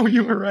mean? No,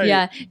 you were right.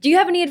 Yeah. Do you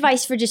have any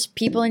advice for just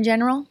people in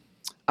general?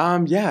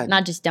 Yeah.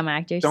 Not just dumb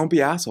actors. Don't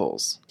be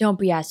assholes. Don't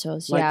be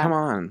assholes. Like, yeah. come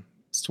on.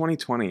 It's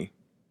 2020.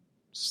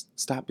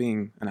 Stop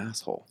being an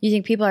asshole. You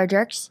think people are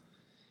jerks?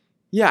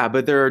 Yeah,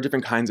 but there are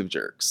different kinds of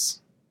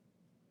jerks.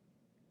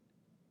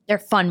 They're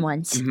fun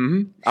ones.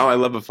 Hmm. Oh, I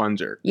love a fun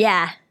jerk.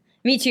 Yeah.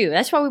 Me too.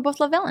 That's why we both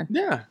love Ellen.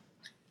 Yeah.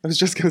 I was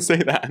just going to say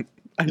that.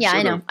 I know.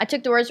 should've. I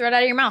took the words right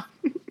out of your mouth.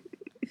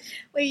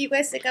 Wait, you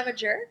guys think I'm a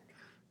jerk?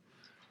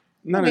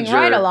 Not a Moving jerk.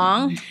 right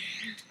along.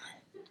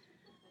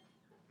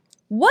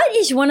 What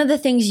is one of the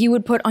things you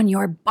would put on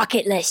your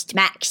bucket list,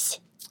 Max?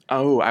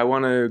 Oh, I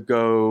want to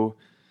go.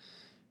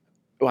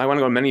 Well, I want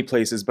to go many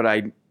places, but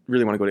I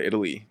really want to go to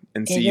Italy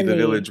and see the Italy.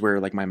 village where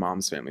like my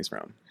mom's family's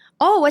from.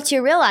 Oh, what's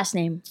your real last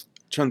name?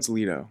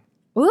 Truncellito.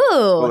 Ooh.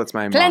 Well, that's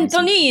my mom's.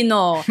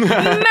 Clentonino.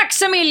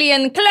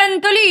 Maximilian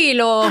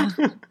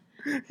Clentolilo.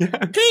 Yes.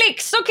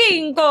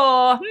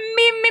 Clixoquinco.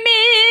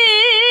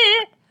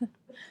 Me.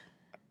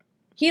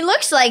 He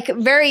looks like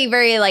very,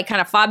 very like kind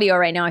of Fabio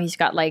right now. He's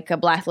got like a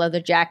black leather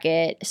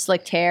jacket,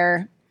 slicked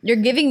hair. You're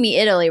giving me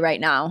Italy right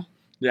now.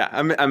 Yeah,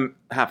 I'm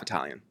half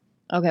Italian.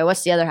 Okay,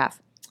 what's the other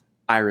half?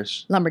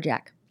 Irish.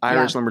 Lumberjack.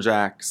 Irish, Yeah.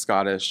 lumberjack,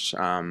 Scottish.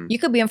 You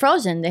could be in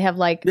Frozen. They have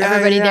like Yeah,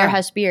 everybody yeah, there yeah.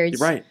 has beards.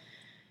 You're right.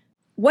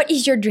 What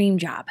is your dream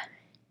job?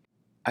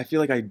 I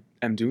feel like I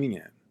am doing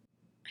it.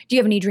 Do you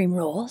have any dream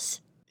roles?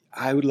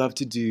 I would love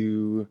to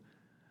do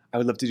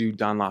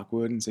Don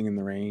Lockwood and Sing in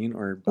the Rain,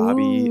 or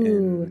Bobby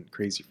Ooh. and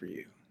Crazy for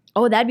You.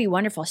 Oh, that'd be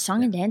wonderful.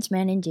 Song and dance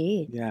man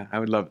indeed. Yeah, I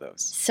would love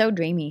those. So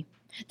dreamy.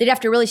 They'd have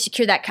to really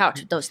secure that couch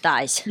with those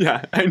thighs.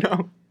 Yeah, I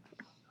know.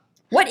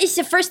 What is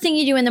the first thing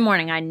you do in the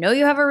morning? I know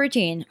you have a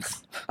routine.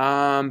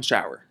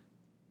 Shower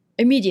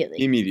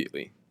Immediately.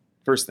 immediately.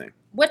 First thing.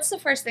 What's the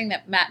first thing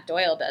that Matt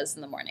Doyle does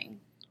in the morning?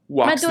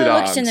 Walks Matt the Doyle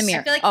dogs. looks in the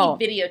mirror. I feel like Oh.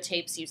 he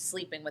videotapes you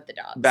sleeping with the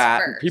dogs. That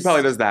first. he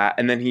probably does that,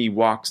 and then he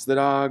walks the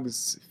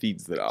dogs,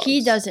 feeds the dogs.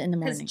 He does it in the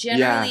Because morning.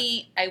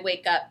 generally, I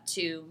wake up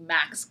to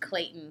Max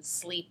Clayton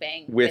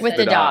sleeping with, With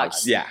the the dogs.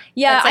 dogs. Yeah,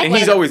 Yeah, That's like and one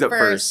he's of the always up first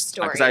first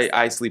because stories.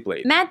 I sleep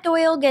late. Matt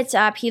Doyle gets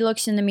up, he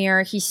looks in the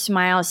mirror, he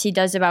smiles, he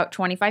does about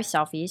 25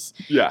 selfies.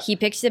 Yeah, He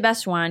picks the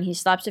best one, he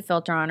slaps a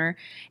filter on her.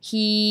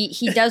 He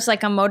does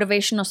like a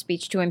motivational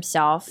speech to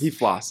himself. he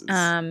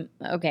flosses.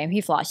 Okay,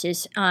 he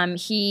flosses.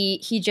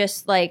 He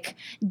just like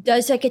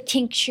does like a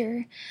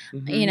tincture,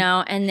 Mhm. you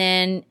know, and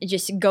then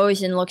just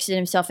goes and looks at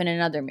himself in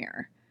another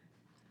mirror.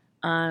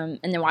 And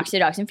then walks the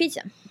dogs and feeds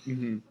them.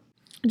 Mhm.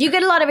 Do you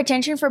get a lot of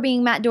attention for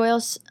being Matt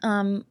Doyle's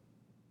man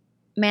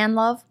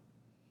love?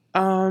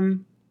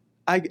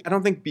 I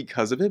don't think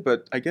because of it,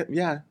 but I get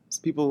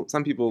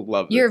some people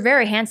love it. You're a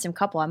very handsome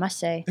couple, I must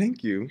say.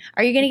 Thank you.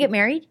 Are you going to get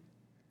married?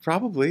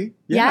 Probably.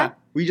 Yeah? Yeah.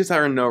 We just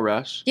are in no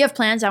rush. Do you have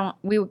plans?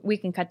 We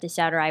can cut this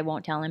out, or I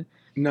won't tell him.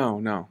 No,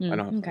 I don't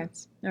have okay.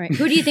 plans. All right.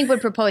 Who do you think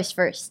would propose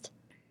first?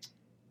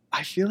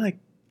 I feel like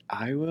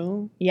I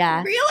will.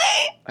 Yeah.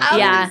 Really? I I was feel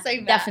Yeah, gonna say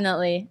Matt.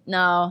 definitely.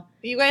 No,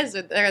 You guys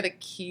are the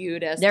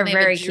cutest. They're And they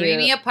have very a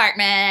dreamy cute.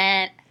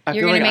 apartment. I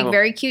you're feel going to like I make will-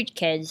 very cute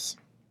kids.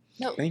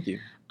 Thank you.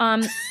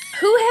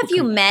 Who have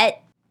you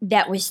met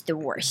that was the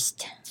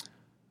worst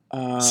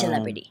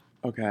celebrity?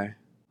 Okay.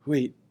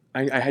 Wait,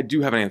 I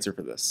do have an answer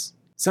for this.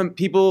 Some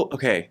people,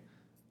 okay,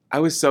 I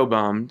was so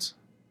bummed,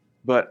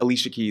 but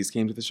Alicia Keys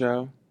came to the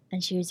show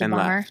And she was a and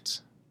bummer.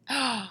 left.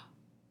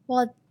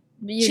 Well,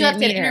 you She didn't left at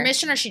meet her.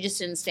 intermission, or she just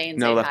didn't stay and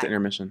No, say left hi? at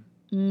intermission.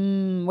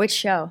 Which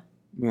show?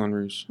 Moulin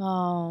Rouge.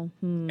 Oh,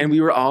 And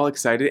we were all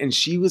excited, and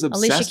she was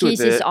Alicia obsessed Keys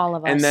with it. is all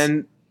of us.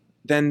 And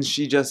then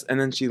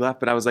she left,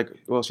 but I was like,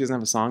 well, she doesn't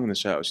have a song in the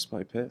show. She's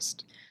probably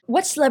pissed.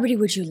 What celebrity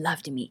would you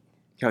love to meet?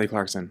 Kelly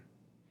Clarkson.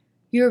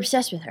 You're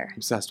obsessed with her.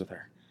 Obsessed with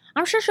her.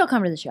 I'm sure she'll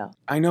come to the show.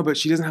 I know, but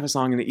she doesn't have a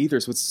song in it either,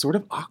 so it's sort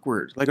of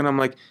awkward. Like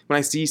when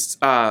I see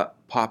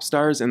pop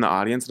stars in the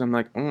audience, and I'm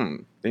like,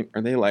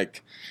 are they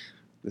like,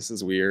 this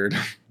is weird.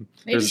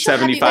 Maybe There's she'll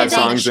have you 75 guys on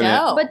the songs in it.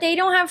 show. But they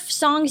don't have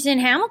songs in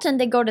Hamilton.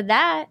 They go to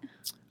that.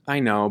 I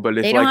know, but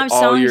if They like don't have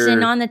all songs your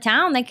in On the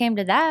Town. They came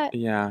to that.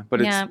 yeah,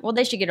 but Yeah. Well,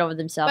 they should get over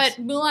themselves.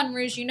 But Moulin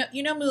Rouge, you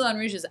know Moulin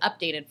Rouge is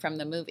updated from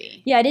the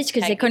movie. yeah, it is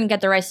because they Peggy. couldn't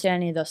get the rights to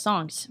any of those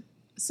songs.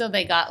 So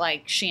they got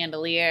like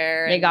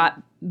Chandelier. They and-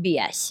 got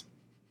BS.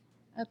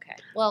 Okay.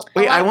 Well,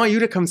 wait, I want you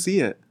to come see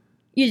it.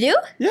 You do?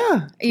 Yeah.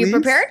 Are you please.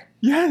 prepared?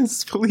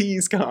 Yes,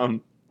 please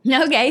come.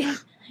 Okay.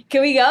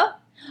 Can we go?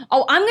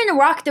 Oh, I'm going to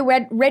rock the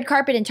red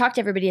carpet and talk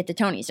to everybody at the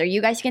Tonys. Are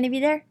you guys going to be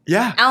there?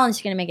 Yeah.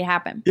 Alan's going to make it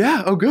happen.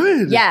 Yeah. Oh,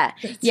 good. Yeah.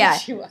 That's Yeah.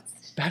 what she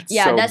wants. That's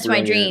Yeah, so that's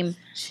my brilliant. dream.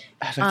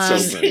 That's Um,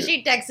 so brilliant.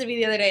 She texted me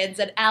the other day and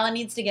said, Alan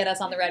needs to get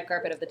us on the red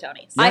carpet of the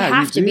Tonys. Yeah, I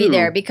have you to be do.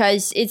 there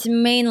because it's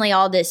mainly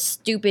all this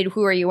stupid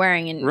 "Who are you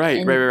wearing?" and Right.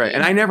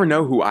 And I never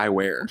know who I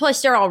wear.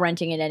 plus they're all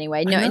renting it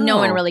anyway. I No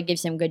one know. really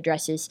gives them good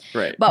dresses.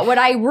 Right. But what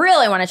I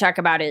really want to talk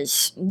about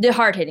is the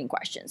hard hitting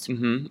questions.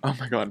 Mm-hmm. Oh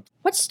my God.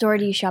 What store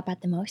do you shop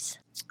at the most?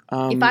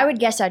 If I would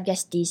guess, I'd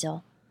guess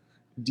Diesel,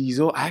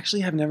 Diesel, I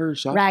actually have never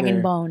shopped Rag there.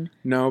 and Bone.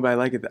 No, but I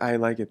like it. I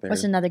like it there.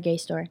 What's another gay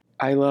store?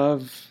 I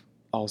love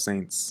All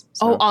Saints.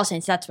 Oh, so- All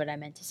Saints. That's what I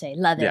meant to say.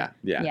 Leather. Yeah.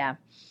 Yeah. Yeah.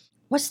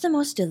 What's the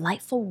most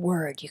delightful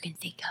word you can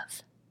think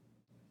of?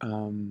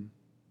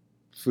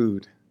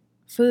 Food.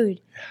 Food.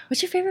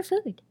 What's your favorite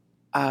food?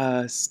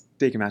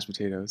 Steak and mashed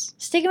potatoes.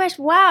 Steak and mash.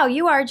 Wow,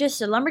 you are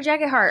just a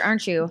lumberjack at heart,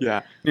 aren't you?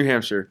 Yeah. New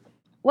Hampshire.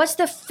 What's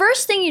the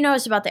first thing you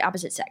notice about the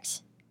opposite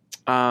sex?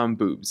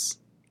 Boobs.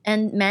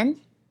 And men?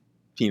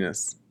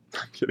 Penis.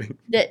 I'm kidding.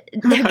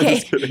 Okay.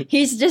 just kidding.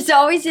 He's just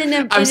always in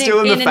a, I'm still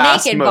in the a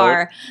fast naked mode.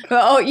 bar.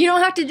 Oh, you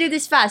don't have to do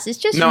this fast. It's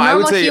just No, I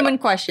would normal say human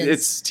questions.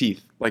 It's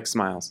teeth, like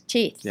smiles.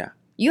 teeth. Yeah.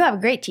 You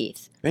have great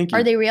teeth. Thank you.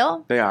 Are they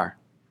real? They are.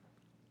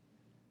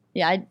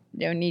 Yeah, I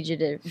don't need you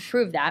to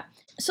prove that.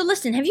 So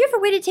listen, have you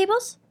ever waited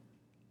tables?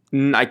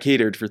 I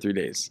catered for 3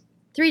 days.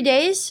 3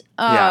 days?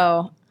 Oh,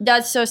 Yeah.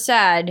 that's so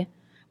sad.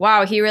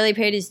 wow, he really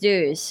paid his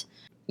dues.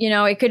 You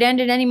know, it could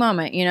end at any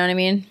moment. You know what I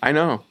mean? I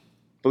know.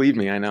 Believe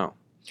me, I know.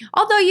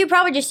 Although you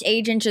probably just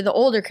age into the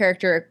older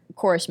character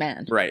chorus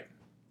man. Right.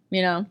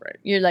 You know? Right.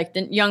 You're like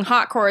the young,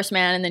 hot chorus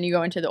man, and then you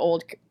go into the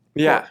old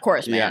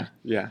chorus man.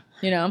 Yeah.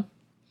 You know?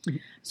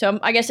 So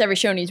I guess every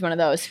show needs one of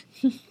those.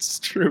 It's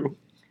true.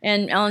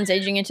 And Ellen's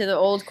aging into the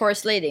old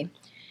chorus lady.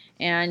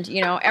 And,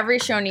 you know, every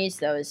show needs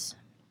those.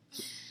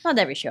 Not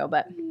every show,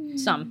 but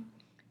some.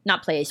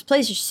 Not plays.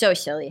 Plays are so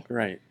silly.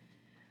 Right.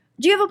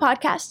 Do you have a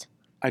podcast?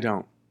 I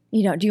don't.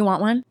 You don't. Do you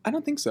want one? I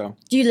don't think so.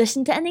 Do you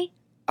listen to any?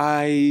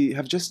 I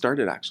have just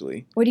started,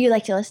 actually. What do you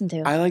like to listen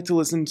to? I like to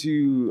listen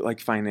to like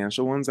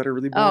financial ones that are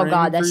really Oh, boring.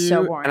 God, that's for you.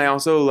 so boring. And I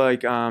also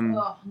like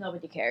Oh,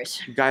 nobody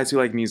cares. guys who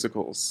like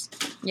musicals.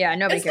 Yeah,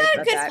 nobody Is cares that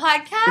a about good that.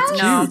 podcast?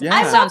 It's No, cute, yeah.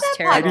 I that love sounds that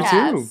terrible. I do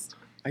too. podcast.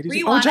 I do Were too.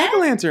 you Oh, on Jack it? o'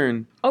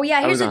 Lantern. Oh, yeah,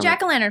 I here's was a on it.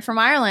 jack-o'-lantern from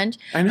Ireland.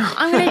 I know.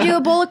 I'm going to do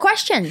a bowl of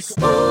questions.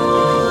 Full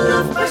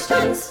of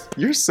questions.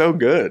 You're so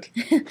good.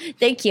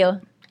 Thank you.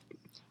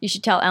 You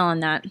should tell Ellen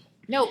that.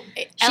 No,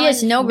 She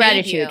has no made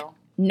gratitude. you.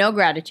 No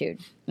gratitude,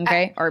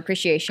 okay, or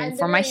appreciation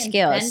for my literally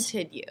skills.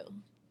 Invented you.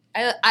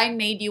 I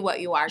made you what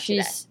you are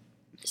today. She's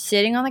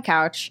sitting on the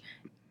couch,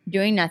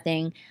 doing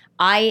nothing.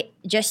 I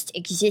just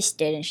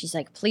existed, and she's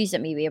like, "Please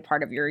let me be a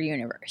part of your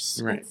universe."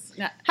 Right. It's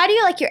not- How do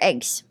you like your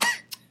eggs?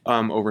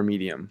 Over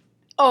medium.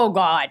 Oh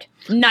God,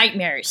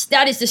 nightmares.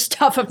 That is the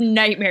stuff of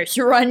nightmares,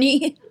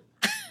 Ronnie.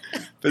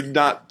 But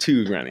not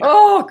too runny.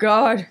 Oh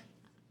God.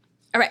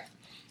 All right,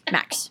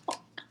 Max.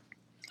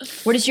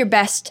 What is your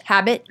best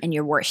habit and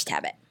your worst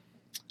habit?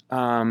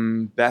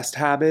 Best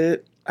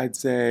habit, I'd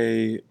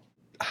say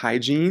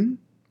hygiene.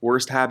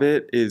 Worst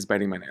habit is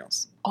biting my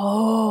nails.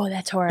 Oh,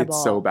 that's horrible.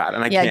 It's so bad.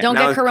 And I Yeah, can't. don't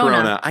now get with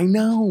corona. I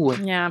know.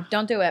 Yeah,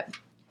 don't do it.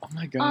 Oh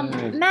my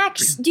God.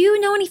 Max, do you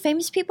know any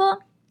famous people?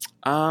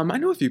 I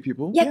know a few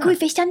people. Yeah, can we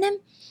FaceTime them?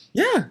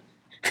 Yeah.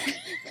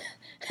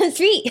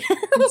 3.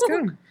 Let's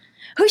go.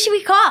 Who should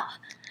we call?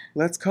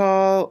 Let's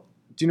call.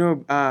 Do you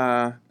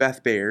know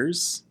Beth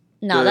Bayers?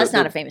 No, The- that's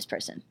not the- a famous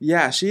person.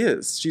 Yeah, she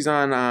is. She's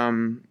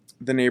on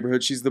The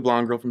Neighborhood. She's the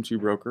blonde girl from Two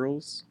Broke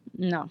Girls.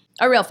 No,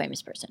 a real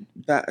famous person.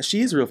 That she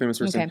is a real famous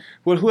person. Okay.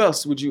 Well, who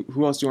else do you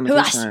want to Who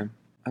else? FaceTime?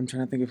 I'm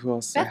trying to think of who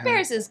else. I Beth have.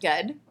 Bears is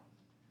good.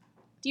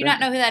 Do you Beth-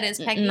 not know who that is,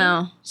 Peggy?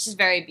 No. She's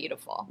very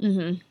beautiful.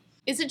 Mm-hmm.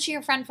 Isn't she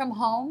your friend from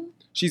home?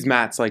 She's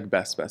Matt's like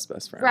best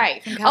friend.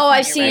 Right. From Oh, California,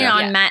 I've seen right? it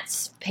on Yeah.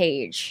 Matt's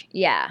page.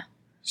 Yeah.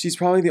 She's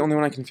probably the only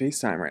one I can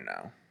FaceTime right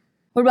now.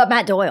 What about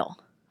Matt Doyle?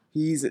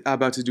 He's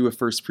about to do a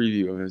first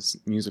preview of his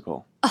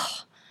musical.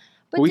 Oh,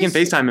 But we can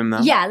this- FaceTime him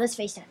though. Yeah, let's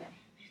FaceTime him.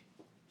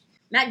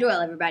 Matt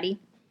Doyle, everybody.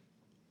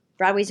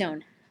 Broadway's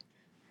own.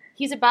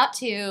 He's about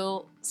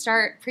to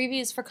start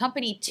previews for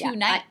Company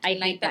tonight. I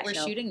tonight hate that we're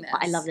show. shooting this.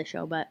 I love the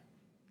show, but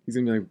He's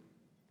gonna be like,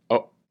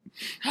 oh,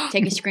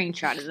 take a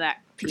screenshot of that.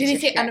 Did piece he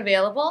of say shit.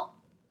 unavailable?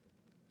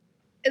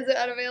 Is it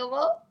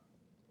unavailable?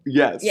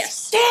 yes.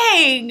 Yes.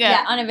 Dang!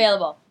 Yeah,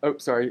 unavailable. Oh,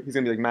 sorry. He's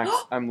gonna be like, Max,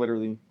 I'm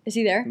literally Is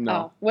he there? no.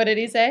 Oh, what did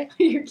he say?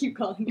 You keep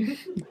calling him.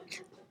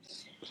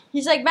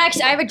 He's like, Max,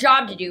 I have a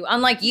job to do.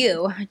 Unlike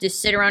you,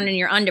 just sit around in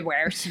your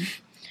underwears.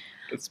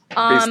 That's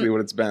basically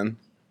what it's been.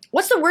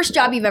 What's the worst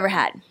job you've ever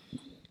had?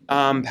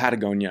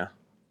 Patagonia.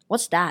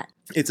 What's that?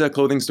 It's a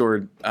clothing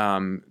store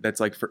that's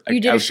like for You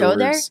did a show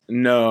there? outdoors.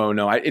 No,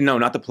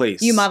 not the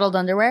place. You modeled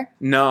underwear?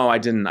 No, I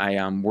didn't.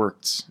 I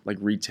worked like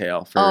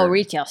retail for Oh,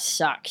 retail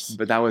sucks.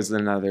 but that was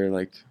another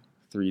like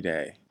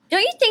 3-day.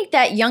 Don't you think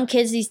that young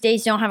kids these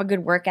days don't have a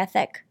good work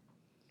ethic?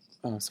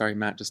 Oh, sorry,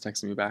 Matt just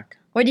texted me back.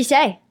 What'd he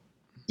say?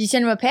 Did you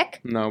send him a pic?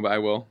 No, but I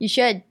will. You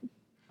should.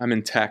 I'm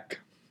in tech.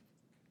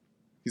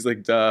 He's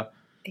like, duh.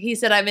 He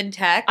said I'm in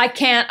tech. I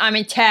can't. I'm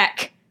in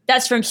tech.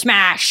 That's from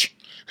Smash.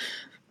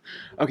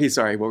 Okay,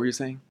 sorry. What were you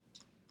saying?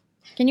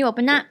 Can you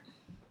open that?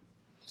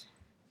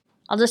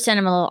 I'll just send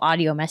him a little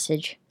audio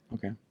message.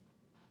 Okay.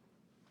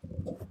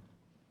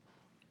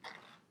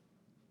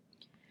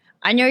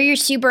 I know you're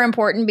super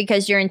important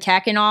because you're in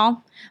tech and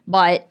all,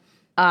 but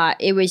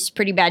it was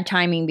pretty bad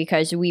timing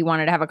because we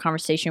wanted to have a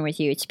conversation with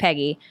you. It's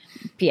Peggy.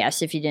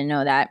 P.S. if you didn't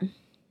know that.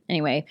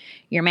 Anyway,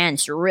 your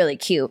man's really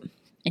cute,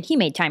 and he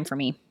made time for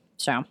me.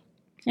 So,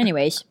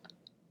 anyways.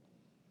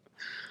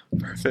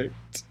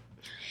 Perfect.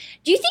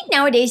 Do you think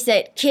nowadays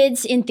that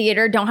kids in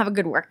theater don't have a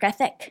good work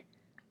ethic?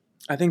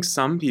 I think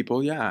some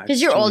people, yeah. Because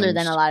it's you're older than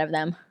changed. a lot of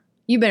them.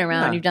 You've been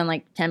around. Yeah. You've done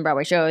like 10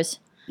 Broadway shows.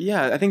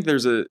 Yeah, I think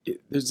there's a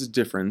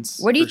difference.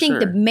 What do you for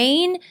think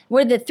sure.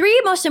 what are the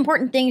 3 most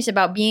important things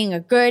about being a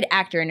good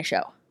actor in a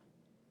show?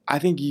 I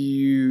think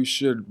you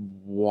should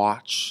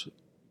watch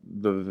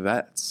the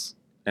vets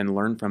and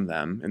learn from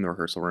them in the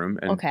rehearsal room.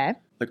 And Okay.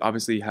 like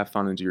obviously have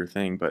fun and do your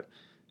thing, but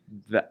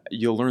that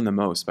you'll learn the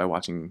most by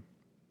watching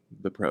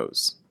the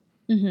pros.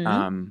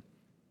 Mm-hmm.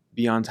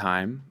 Be on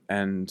time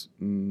and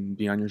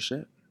be on your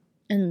shit.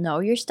 And know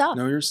your stuff.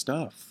 Know your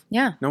stuff.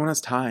 Yeah. No one has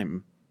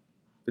time.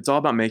 It's all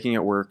about making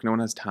it work. No one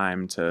has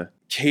time to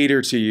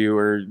cater to you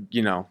or,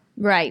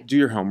 Right. do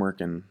your homework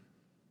and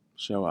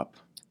show up.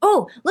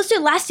 Oh, let's do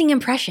lasting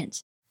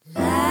impressions.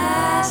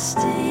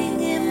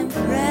 Lasting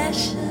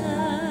impressions.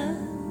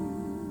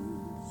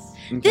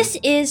 This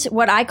is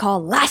what I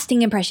call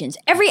lasting impressions.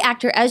 Every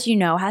actor, as you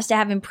know, has to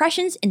have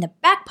impressions in the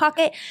back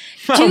pocket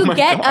to Oh my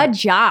get God. a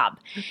job.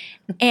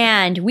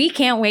 And we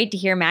can't wait to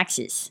hear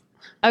Max's.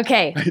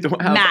 Okay, I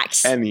don't have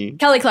Max. any.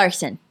 Kelly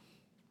Clarkson.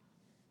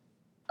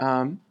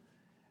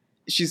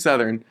 She's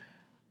Southern.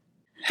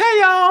 Hey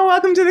y'all,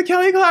 welcome to the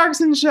Kelly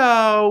Clarkson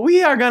Show.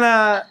 We are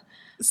gonna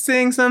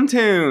sing some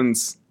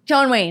tunes.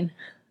 John Wayne.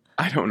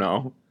 I don't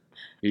know.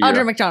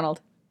 Audra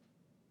McDonald.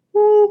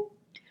 Woo.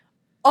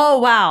 Oh,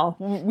 wow.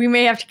 We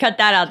may have to cut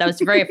that out. That was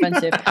very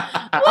offensive.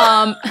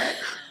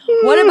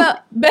 What about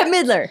Bette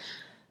Midler?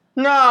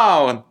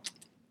 No.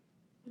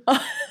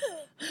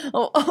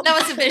 Oh, That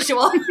was a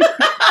visual.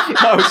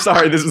 Oh,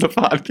 sorry. This is a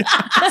podcast.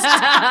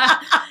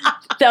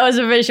 that was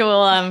a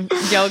visual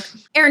joke.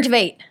 Aaron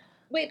Tveit.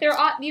 Wait, they're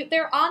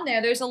on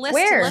there. There's a list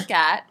Where? to look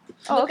at.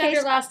 Oh, Look okay.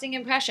 under lasting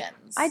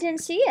impressions. I didn't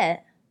see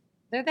it.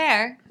 They're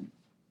there.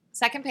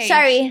 Second page.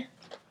 Sorry.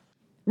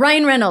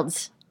 Ryan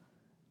Reynolds.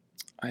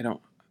 I don't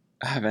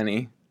have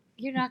any.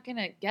 You're not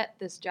gonna get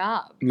this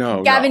job.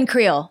 No. Gavin no.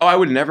 Creel. Oh, I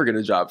would never get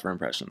a job for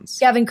impressions.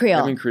 Gavin Creel.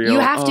 Gavin Creel. You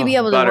have to be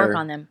Oh, able butter. to work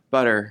on them.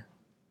 Butter.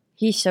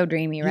 He's so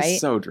dreamy, right?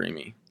 He's so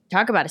dreamy.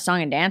 Talk about a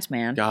song and dance,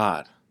 man.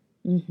 God.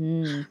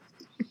 Mm-hmm.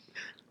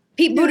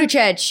 Pete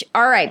Buttigieg,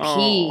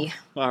 R.I.P.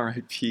 Oh,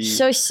 R.I.P.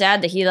 So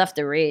sad that he left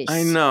the race.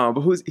 I know,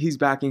 but he's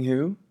backing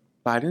who?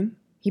 Biden?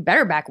 He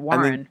better back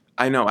Warren.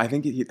 I know. I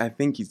think he's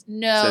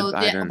No,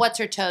 said Biden. What's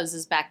her toes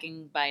is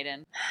backing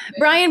Biden.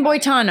 Brian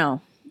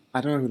Boitano. I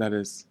don't know who that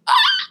is.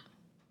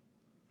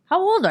 How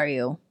old are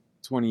you?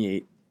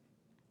 28.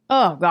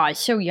 Oh, God,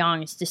 so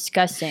young. It's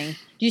disgusting. Did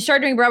you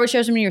start doing Broadway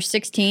shows when you were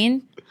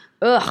 16?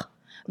 Ugh.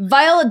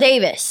 Viola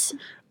Davis.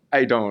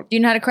 I don't. Do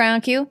you know how to cry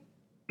on cue?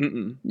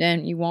 Mm-mm.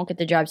 Then you won't get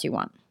the jobs you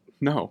want.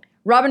 No.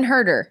 Robin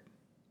Herder.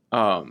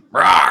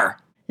 Rawr.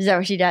 Is that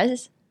what she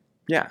does?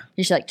 Yeah.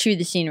 You should, like, chew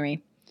the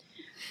scenery.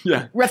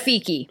 Yeah.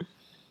 Rafiki.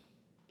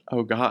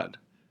 Oh God.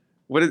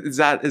 What is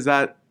that? Is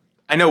that?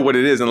 I know what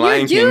it is in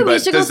Lion You do King, but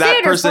musical does that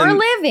theater person for a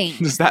living.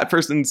 does that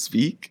person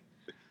speak?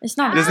 It's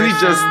not. Doesn't he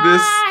just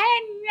this?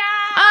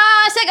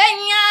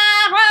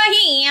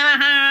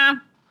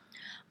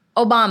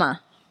 Obama.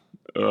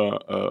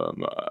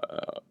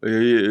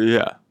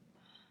 Yeah.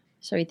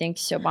 So he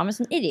thinks Obama's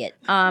an idiot.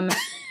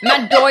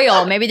 Matt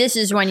Doyle. Maybe this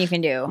is one you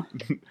can do.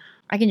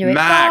 I can do it.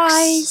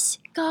 Max.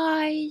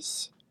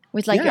 Guys.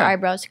 With like your Yeah.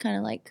 eyebrows kind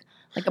of like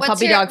a What's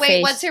puppy your, dog wait,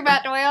 face. what's your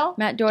Matt Doyle?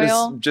 Matt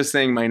Doyle. Just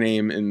saying my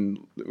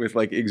name with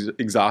like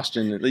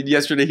exhaustion. Like,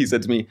 yesterday he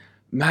said to me,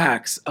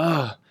 Max,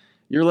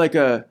 you're like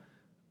a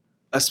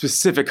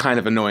specific kind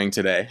of annoying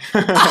today.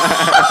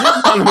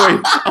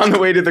 on the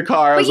way to the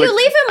car. I But was you like,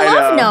 leave him I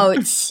love know.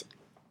 notes.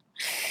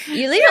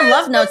 You leave him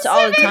love notes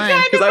all the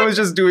time. Because I was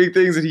just doing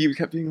things and he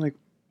kept being like,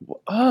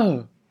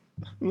 oh.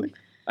 I'm like,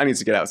 I need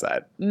to get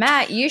outside.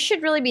 Matt, you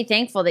should really be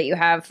thankful that you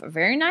have a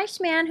very nice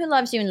man who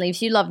loves you and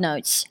leaves you love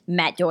notes.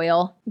 Matt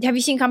Doyle. Have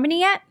you seen Company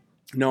yet?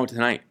 No,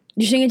 tonight.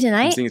 You're singing I'm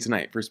tonight? seeing it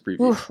tonight. First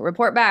preview. Oof,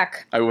 report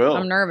back. I will.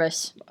 I'm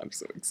nervous. I'm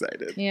so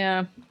excited.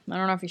 Yeah, I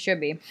don't know if you should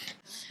be.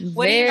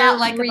 What do you not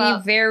like Very,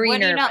 about? very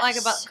What do you not like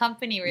nervous. about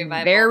Company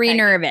Revival? Very Peggy?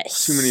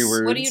 nervous. Too many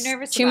words. What are you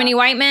nervous Too about? many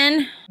white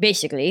men,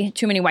 basically.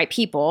 Too many white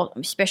people,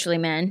 especially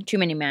men. Too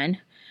many men.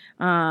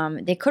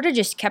 They could have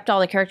just kept all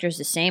the characters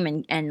the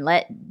same and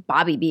let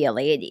Bobby be a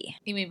lady.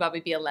 You mean Bobby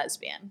be a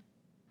lesbian?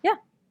 Yeah.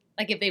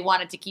 Like if they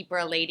wanted to keep her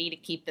a lady to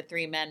keep the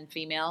 3 men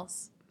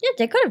females. Yeah,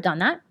 they could have done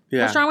that.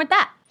 Yeah. What's wrong with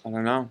that? I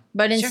don't know.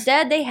 But Sure.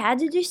 instead, they had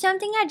to do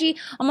something edgy.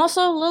 I'm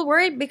also a little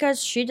worried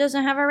because she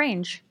doesn't have a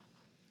range.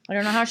 I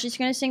don't know how she's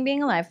going to sing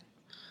Being Alive.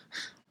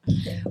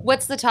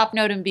 What's the top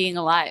note in Being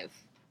Alive?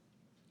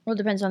 Well, it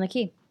depends on the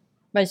key.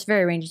 But it's a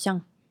very rangy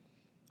song.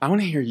 I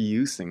want to hear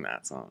you sing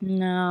that song.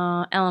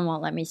 No, Ellen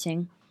won't let me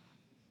sing.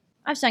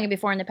 I've sung it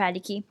before in the Patty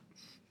key.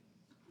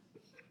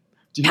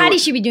 Do you know Patty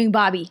what- should be doing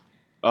Bobby.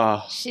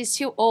 She's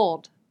too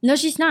old. No,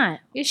 she's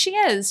not. Yeah, she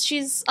is.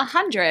 She's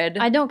 100.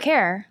 I don't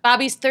care.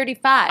 Bobby's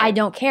 35. I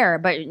don't care,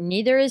 but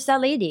neither is that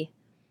lady.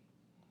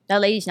 That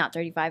lady's not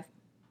 35.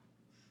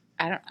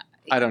 I don't.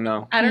 I don't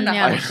know. I don't know.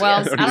 Yeah, I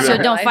well, don't so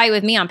know. don't fight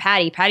with me on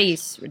Patty.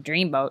 Patty's a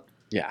dreamboat.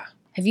 Yeah.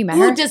 Have you met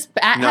her? Ooh, does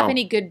Pat have No.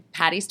 any good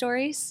Patty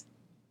stories?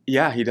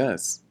 Yeah, he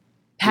does.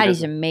 Patty's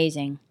doesn't.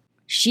 amazing.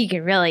 She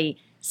can really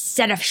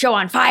set a show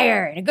on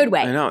fire in a good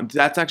way. I know.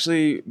 That's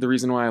actually the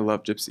reason why I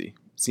love Gypsy.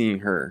 Seeing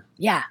her.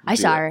 Yeah, I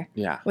do saw it. her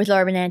Yeah. with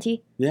Laura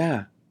Benanti.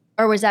 Yeah.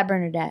 Or was that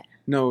Bernadette?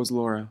 No, it was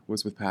Laura.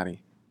 Was with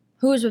Patty.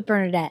 Who was with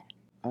Bernadette?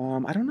 I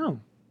don't know.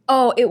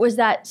 Oh, it was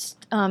that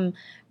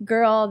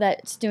girl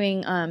that's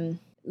doing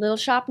Little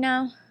Shop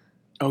now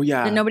Oh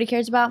yeah. that nobody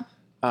cares about.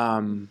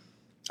 I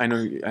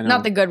know.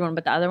 Not the good one,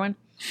 but the other one.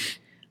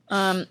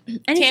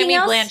 Anything Tammy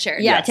else?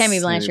 Blanchard. Yeah, Yes, Tammy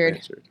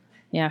Blanchard.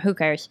 Yeah, who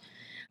cares?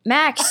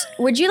 Max,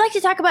 would you like to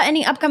talk about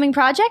any upcoming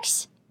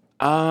projects?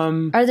 Are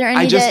there any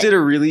I just that- did a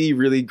really,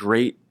 really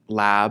great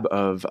lab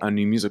of a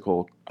new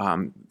musical,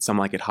 Some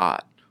Like It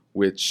Hot,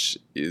 which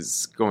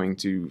is going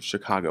to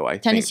Chicago, I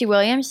Tennessee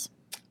Williams?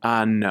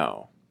 think.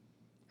 No.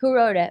 Who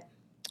wrote it?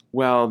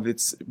 Well,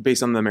 it's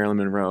based on the Marilyn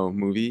Monroe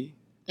movie.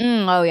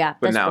 Oh yeah,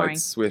 But that's now boring.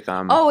 it's with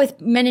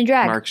With Men in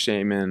Drag. Mark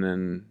Shaman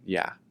and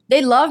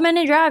They love Men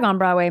in Drag on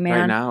Broadway, man.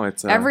 Right now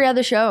it's Every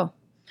other show.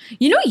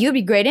 You know what you'd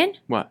be great in?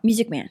 what?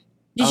 Music Man.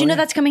 Did Oh, you know yeah.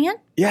 that's coming in?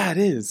 Yeah, it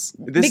is.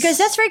 This Because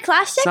that's very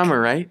classic. summer,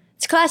 right?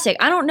 It's classic.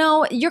 I don't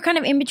know. You're kind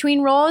of in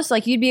between roles.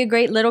 Like you'd be a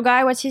great little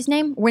guy. What's his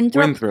name?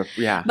 Winthrop. Winthrop,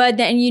 yeah. But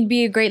then you'd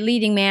be a great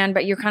leading man,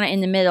 but you're kind of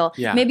in the middle.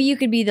 Yeah. Maybe you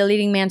could be the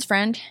leading man's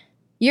friend.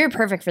 You're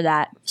perfect for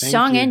that. Thank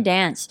Song you. and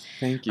dance.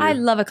 Thank you. I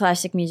love a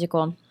classic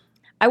musical.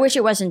 I wish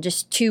it wasn't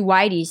just two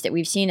whiteys that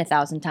we've seen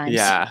 1,000 times.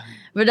 Yeah.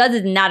 But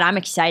other than that, I'm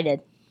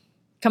excited.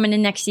 Coming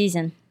in next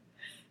season.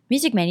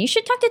 Music Man, you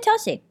should talk to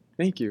Telsey.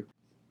 Thank you.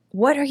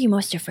 What are you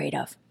most afraid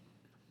of?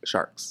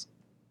 Sharks.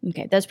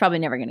 Okay, that's probably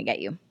never going to get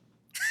you.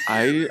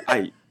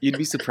 You'd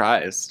be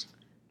surprised.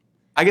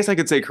 I guess I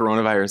could say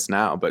coronavirus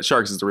now, but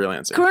sharks is the real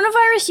answer.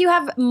 Coronavirus, you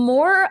have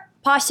more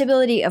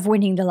possibility of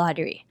winning the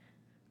lottery.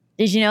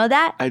 Did you know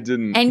that? I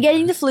didn't. And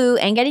getting the flu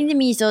and getting the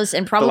measles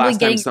and the probably last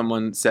getting time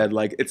someone said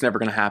like it's never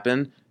going to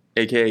happen,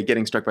 aka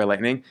getting struck by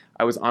lightning,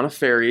 I was on a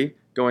ferry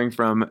going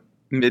from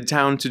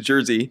Midtown to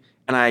Jersey,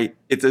 and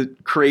it's a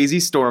crazy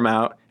storm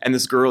out, and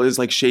this girl is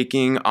like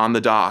shaking on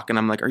the dock, and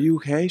I'm like, "Are you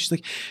okay?" She's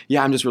like,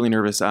 "Yeah, I'm just really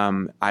nervous.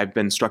 I've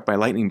been struck by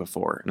lightning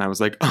before," and I was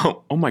like,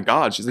 "Oh my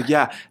God!" She's like,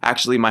 "Yeah,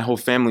 actually, my whole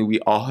family, we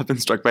all have been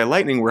struck by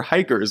lightning. We're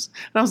hikers,"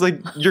 and I was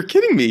like, "You're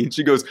kidding me?"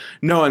 She goes,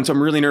 "No," and so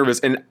I'm really nervous,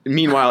 and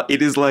meanwhile,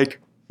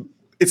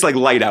 it's like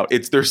light out.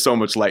 There's so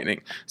much lightning.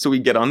 So we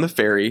get on the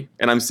ferry,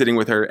 and I'm sitting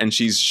with her, and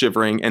she's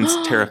shivering and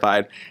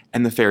terrified,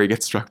 and the ferry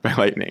gets struck by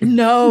lightning.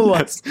 No.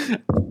 That's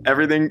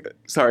everything.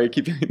 Sorry, I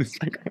keep getting this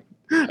background.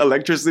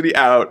 Electricity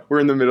out. We're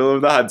in the middle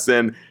of the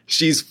Hudson.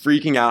 She's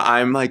freaking out.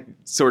 I'm like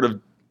sort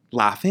of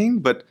laughing,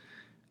 but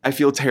I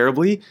feel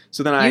terribly.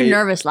 So then Your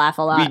nervous laugh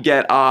a lot. we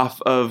get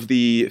off of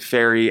the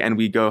ferry, and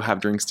we go have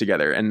drinks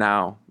together, and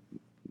now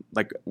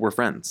like we're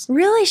friends.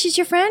 Really? She's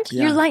your friend?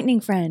 Yeah. Your lightning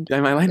friend.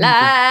 Yeah, my lightning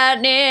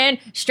friend. Lightning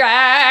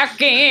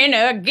striking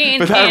again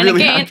But that and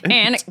really again. happened.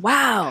 And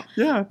wow.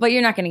 Yeah. But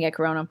you're not going to get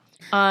corona.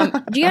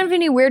 Do you have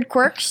any weird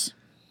quirks?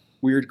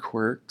 Weird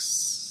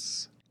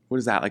quirks. What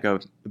is that? Like a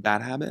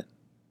bad habit?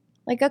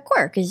 Like a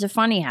quirk is a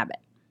funny habit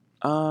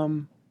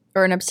Um,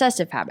 or an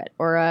obsessive habit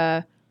or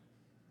a...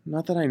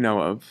 not that I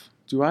know of.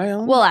 Do I,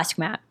 Ellen? We'll ask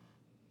Matt.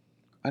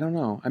 I don't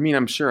know. I mean,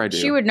 I'm sure I do.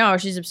 She would know.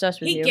 She's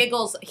obsessed with He you.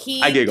 giggles.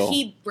 I giggle.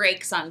 He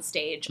breaks on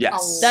stage.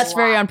 Yes. That's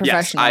very lot.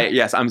 unprofessional.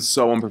 Yes, I'm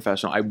so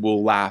unprofessional. I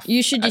will laugh.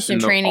 You should do at- some in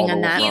the- training all the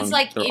on that. wrong- He's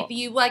like, they're all- if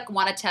you like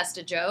want to test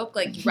a joke,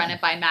 like you run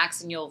it by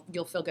Max, and you'll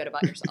feel good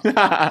about yourself.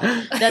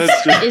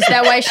 That's true. Is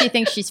that why she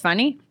thinks she's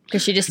funny?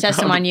 Because she just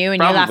tests them on you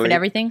and you laugh at Probably.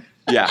 everything?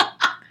 Yeah,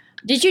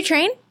 Did you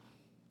train?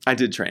 I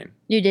did train.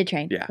 You did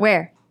train. Yeah.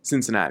 Where?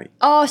 Cincinnati.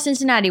 Oh,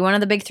 Cincinnati, one of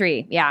the big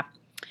three. Yeah.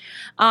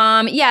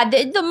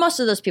 The most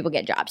of those people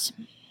get jobs.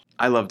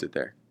 I loved it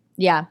there.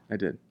 Yeah. I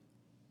did.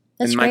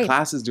 That's and great. my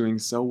class is doing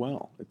so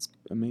well. It's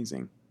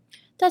amazing.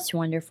 That's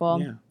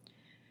wonderful. Yeah.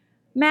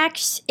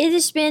 Max, it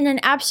has been an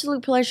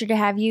absolute pleasure to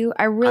have you.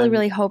 I really, I'm-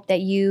 really hope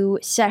that you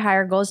set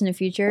higher goals in the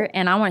future,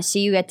 and I want to see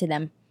you get to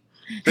them.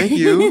 Thank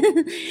you.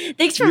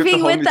 Thanks for You have to being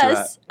hold with me to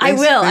us. that. I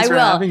Thanks- will. thanks I for will.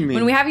 having me.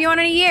 When we have you on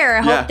in a year,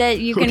 I Yeah. hope that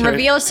you can Okay.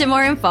 reveal some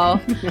more info.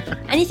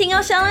 Anything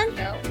else, Ellen?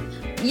 No.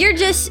 You're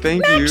just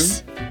Thank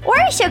Max. Why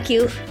are you so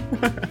cute?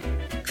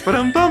 But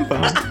I'm bum.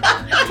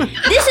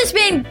 This has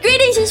been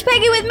Greetings, it's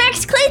Peggy with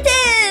Max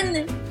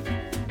Clayton.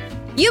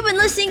 You've been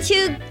listening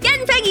to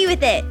Getting Peggy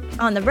with It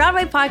on the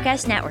Broadway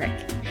Podcast Network.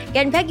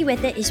 Getting Peggy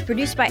with It is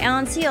produced by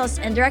Ellen Seals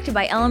and directed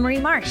by Ellen Marie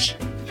Marsh.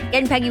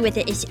 Getting Peggy with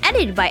It is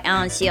edited by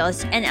Ellen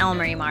Seals and Ellen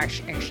Marie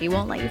Marsh, and she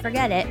won't let you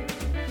forget it.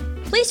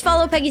 Please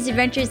follow Peggy's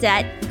adventures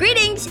at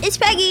Greetings, it's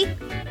Peggy.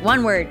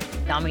 One word,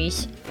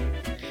 dummies.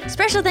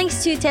 Special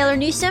thanks to Taylor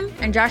Newsom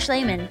and Josh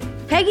Lehman.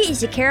 Peggy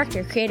is a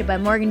character created by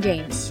Morgan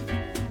James.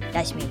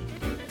 That's me,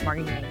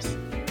 Morgan James.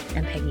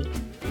 I'm Peggy.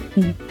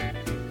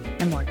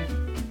 I'm Morgan.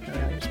 My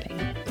real name's Peggy.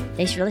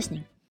 Thanks for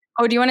listening.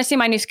 Oh, do you want to see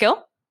my new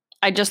skill?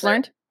 I just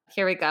learned.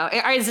 Here we go.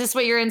 Is this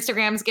what your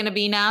Instagram's going to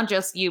be now?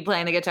 Just you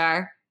playing the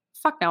guitar?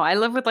 Fuck no. I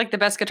live with like the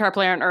best guitar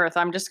player on earth.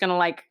 I'm just gonna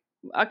like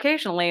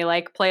occasionally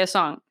like play a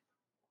song.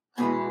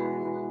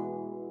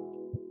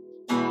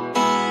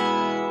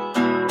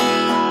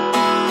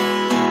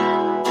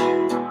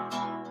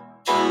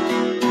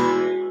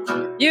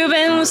 You've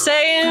been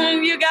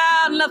saying you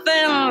got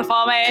nothing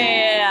for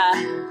me.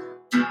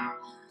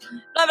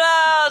 Blah,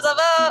 blah, blah,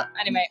 blah.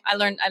 Anyway, I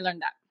learned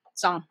that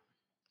song.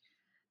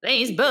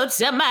 These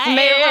boots are Made for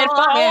made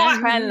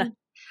walking.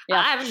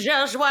 Yeah. That's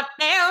just what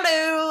they'll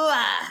do.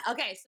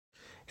 Okay.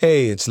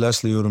 Hey, it's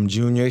Leslie Odom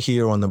Jr.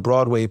 here on the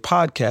Broadway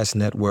Podcast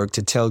Network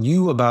to tell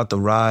you about the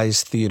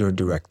Rise Theater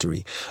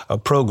Directory, a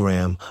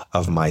program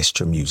of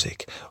Maestro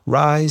Music.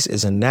 Rise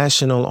is a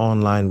national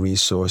online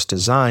resource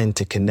designed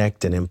to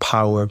connect and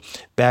empower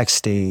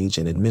backstage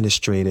and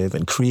administrative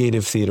and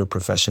creative theater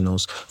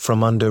professionals from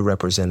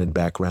underrepresented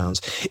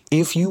backgrounds.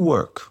 If you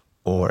work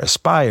or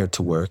aspire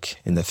to work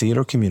in the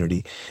theater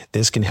community,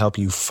 this can help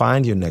you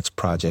find your next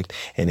project.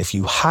 And if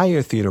you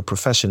hire theater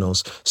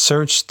professionals,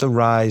 search the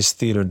Rise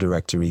Theater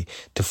Directory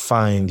to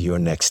find your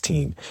next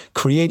team.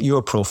 Create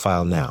your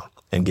profile now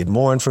And get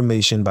more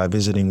information by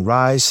visiting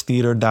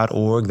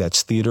risetheatre.org.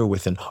 That's theater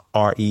with an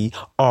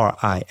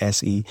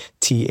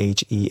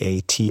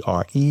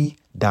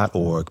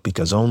RERISETHEATRE.org,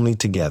 because only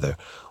together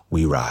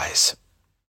we rise.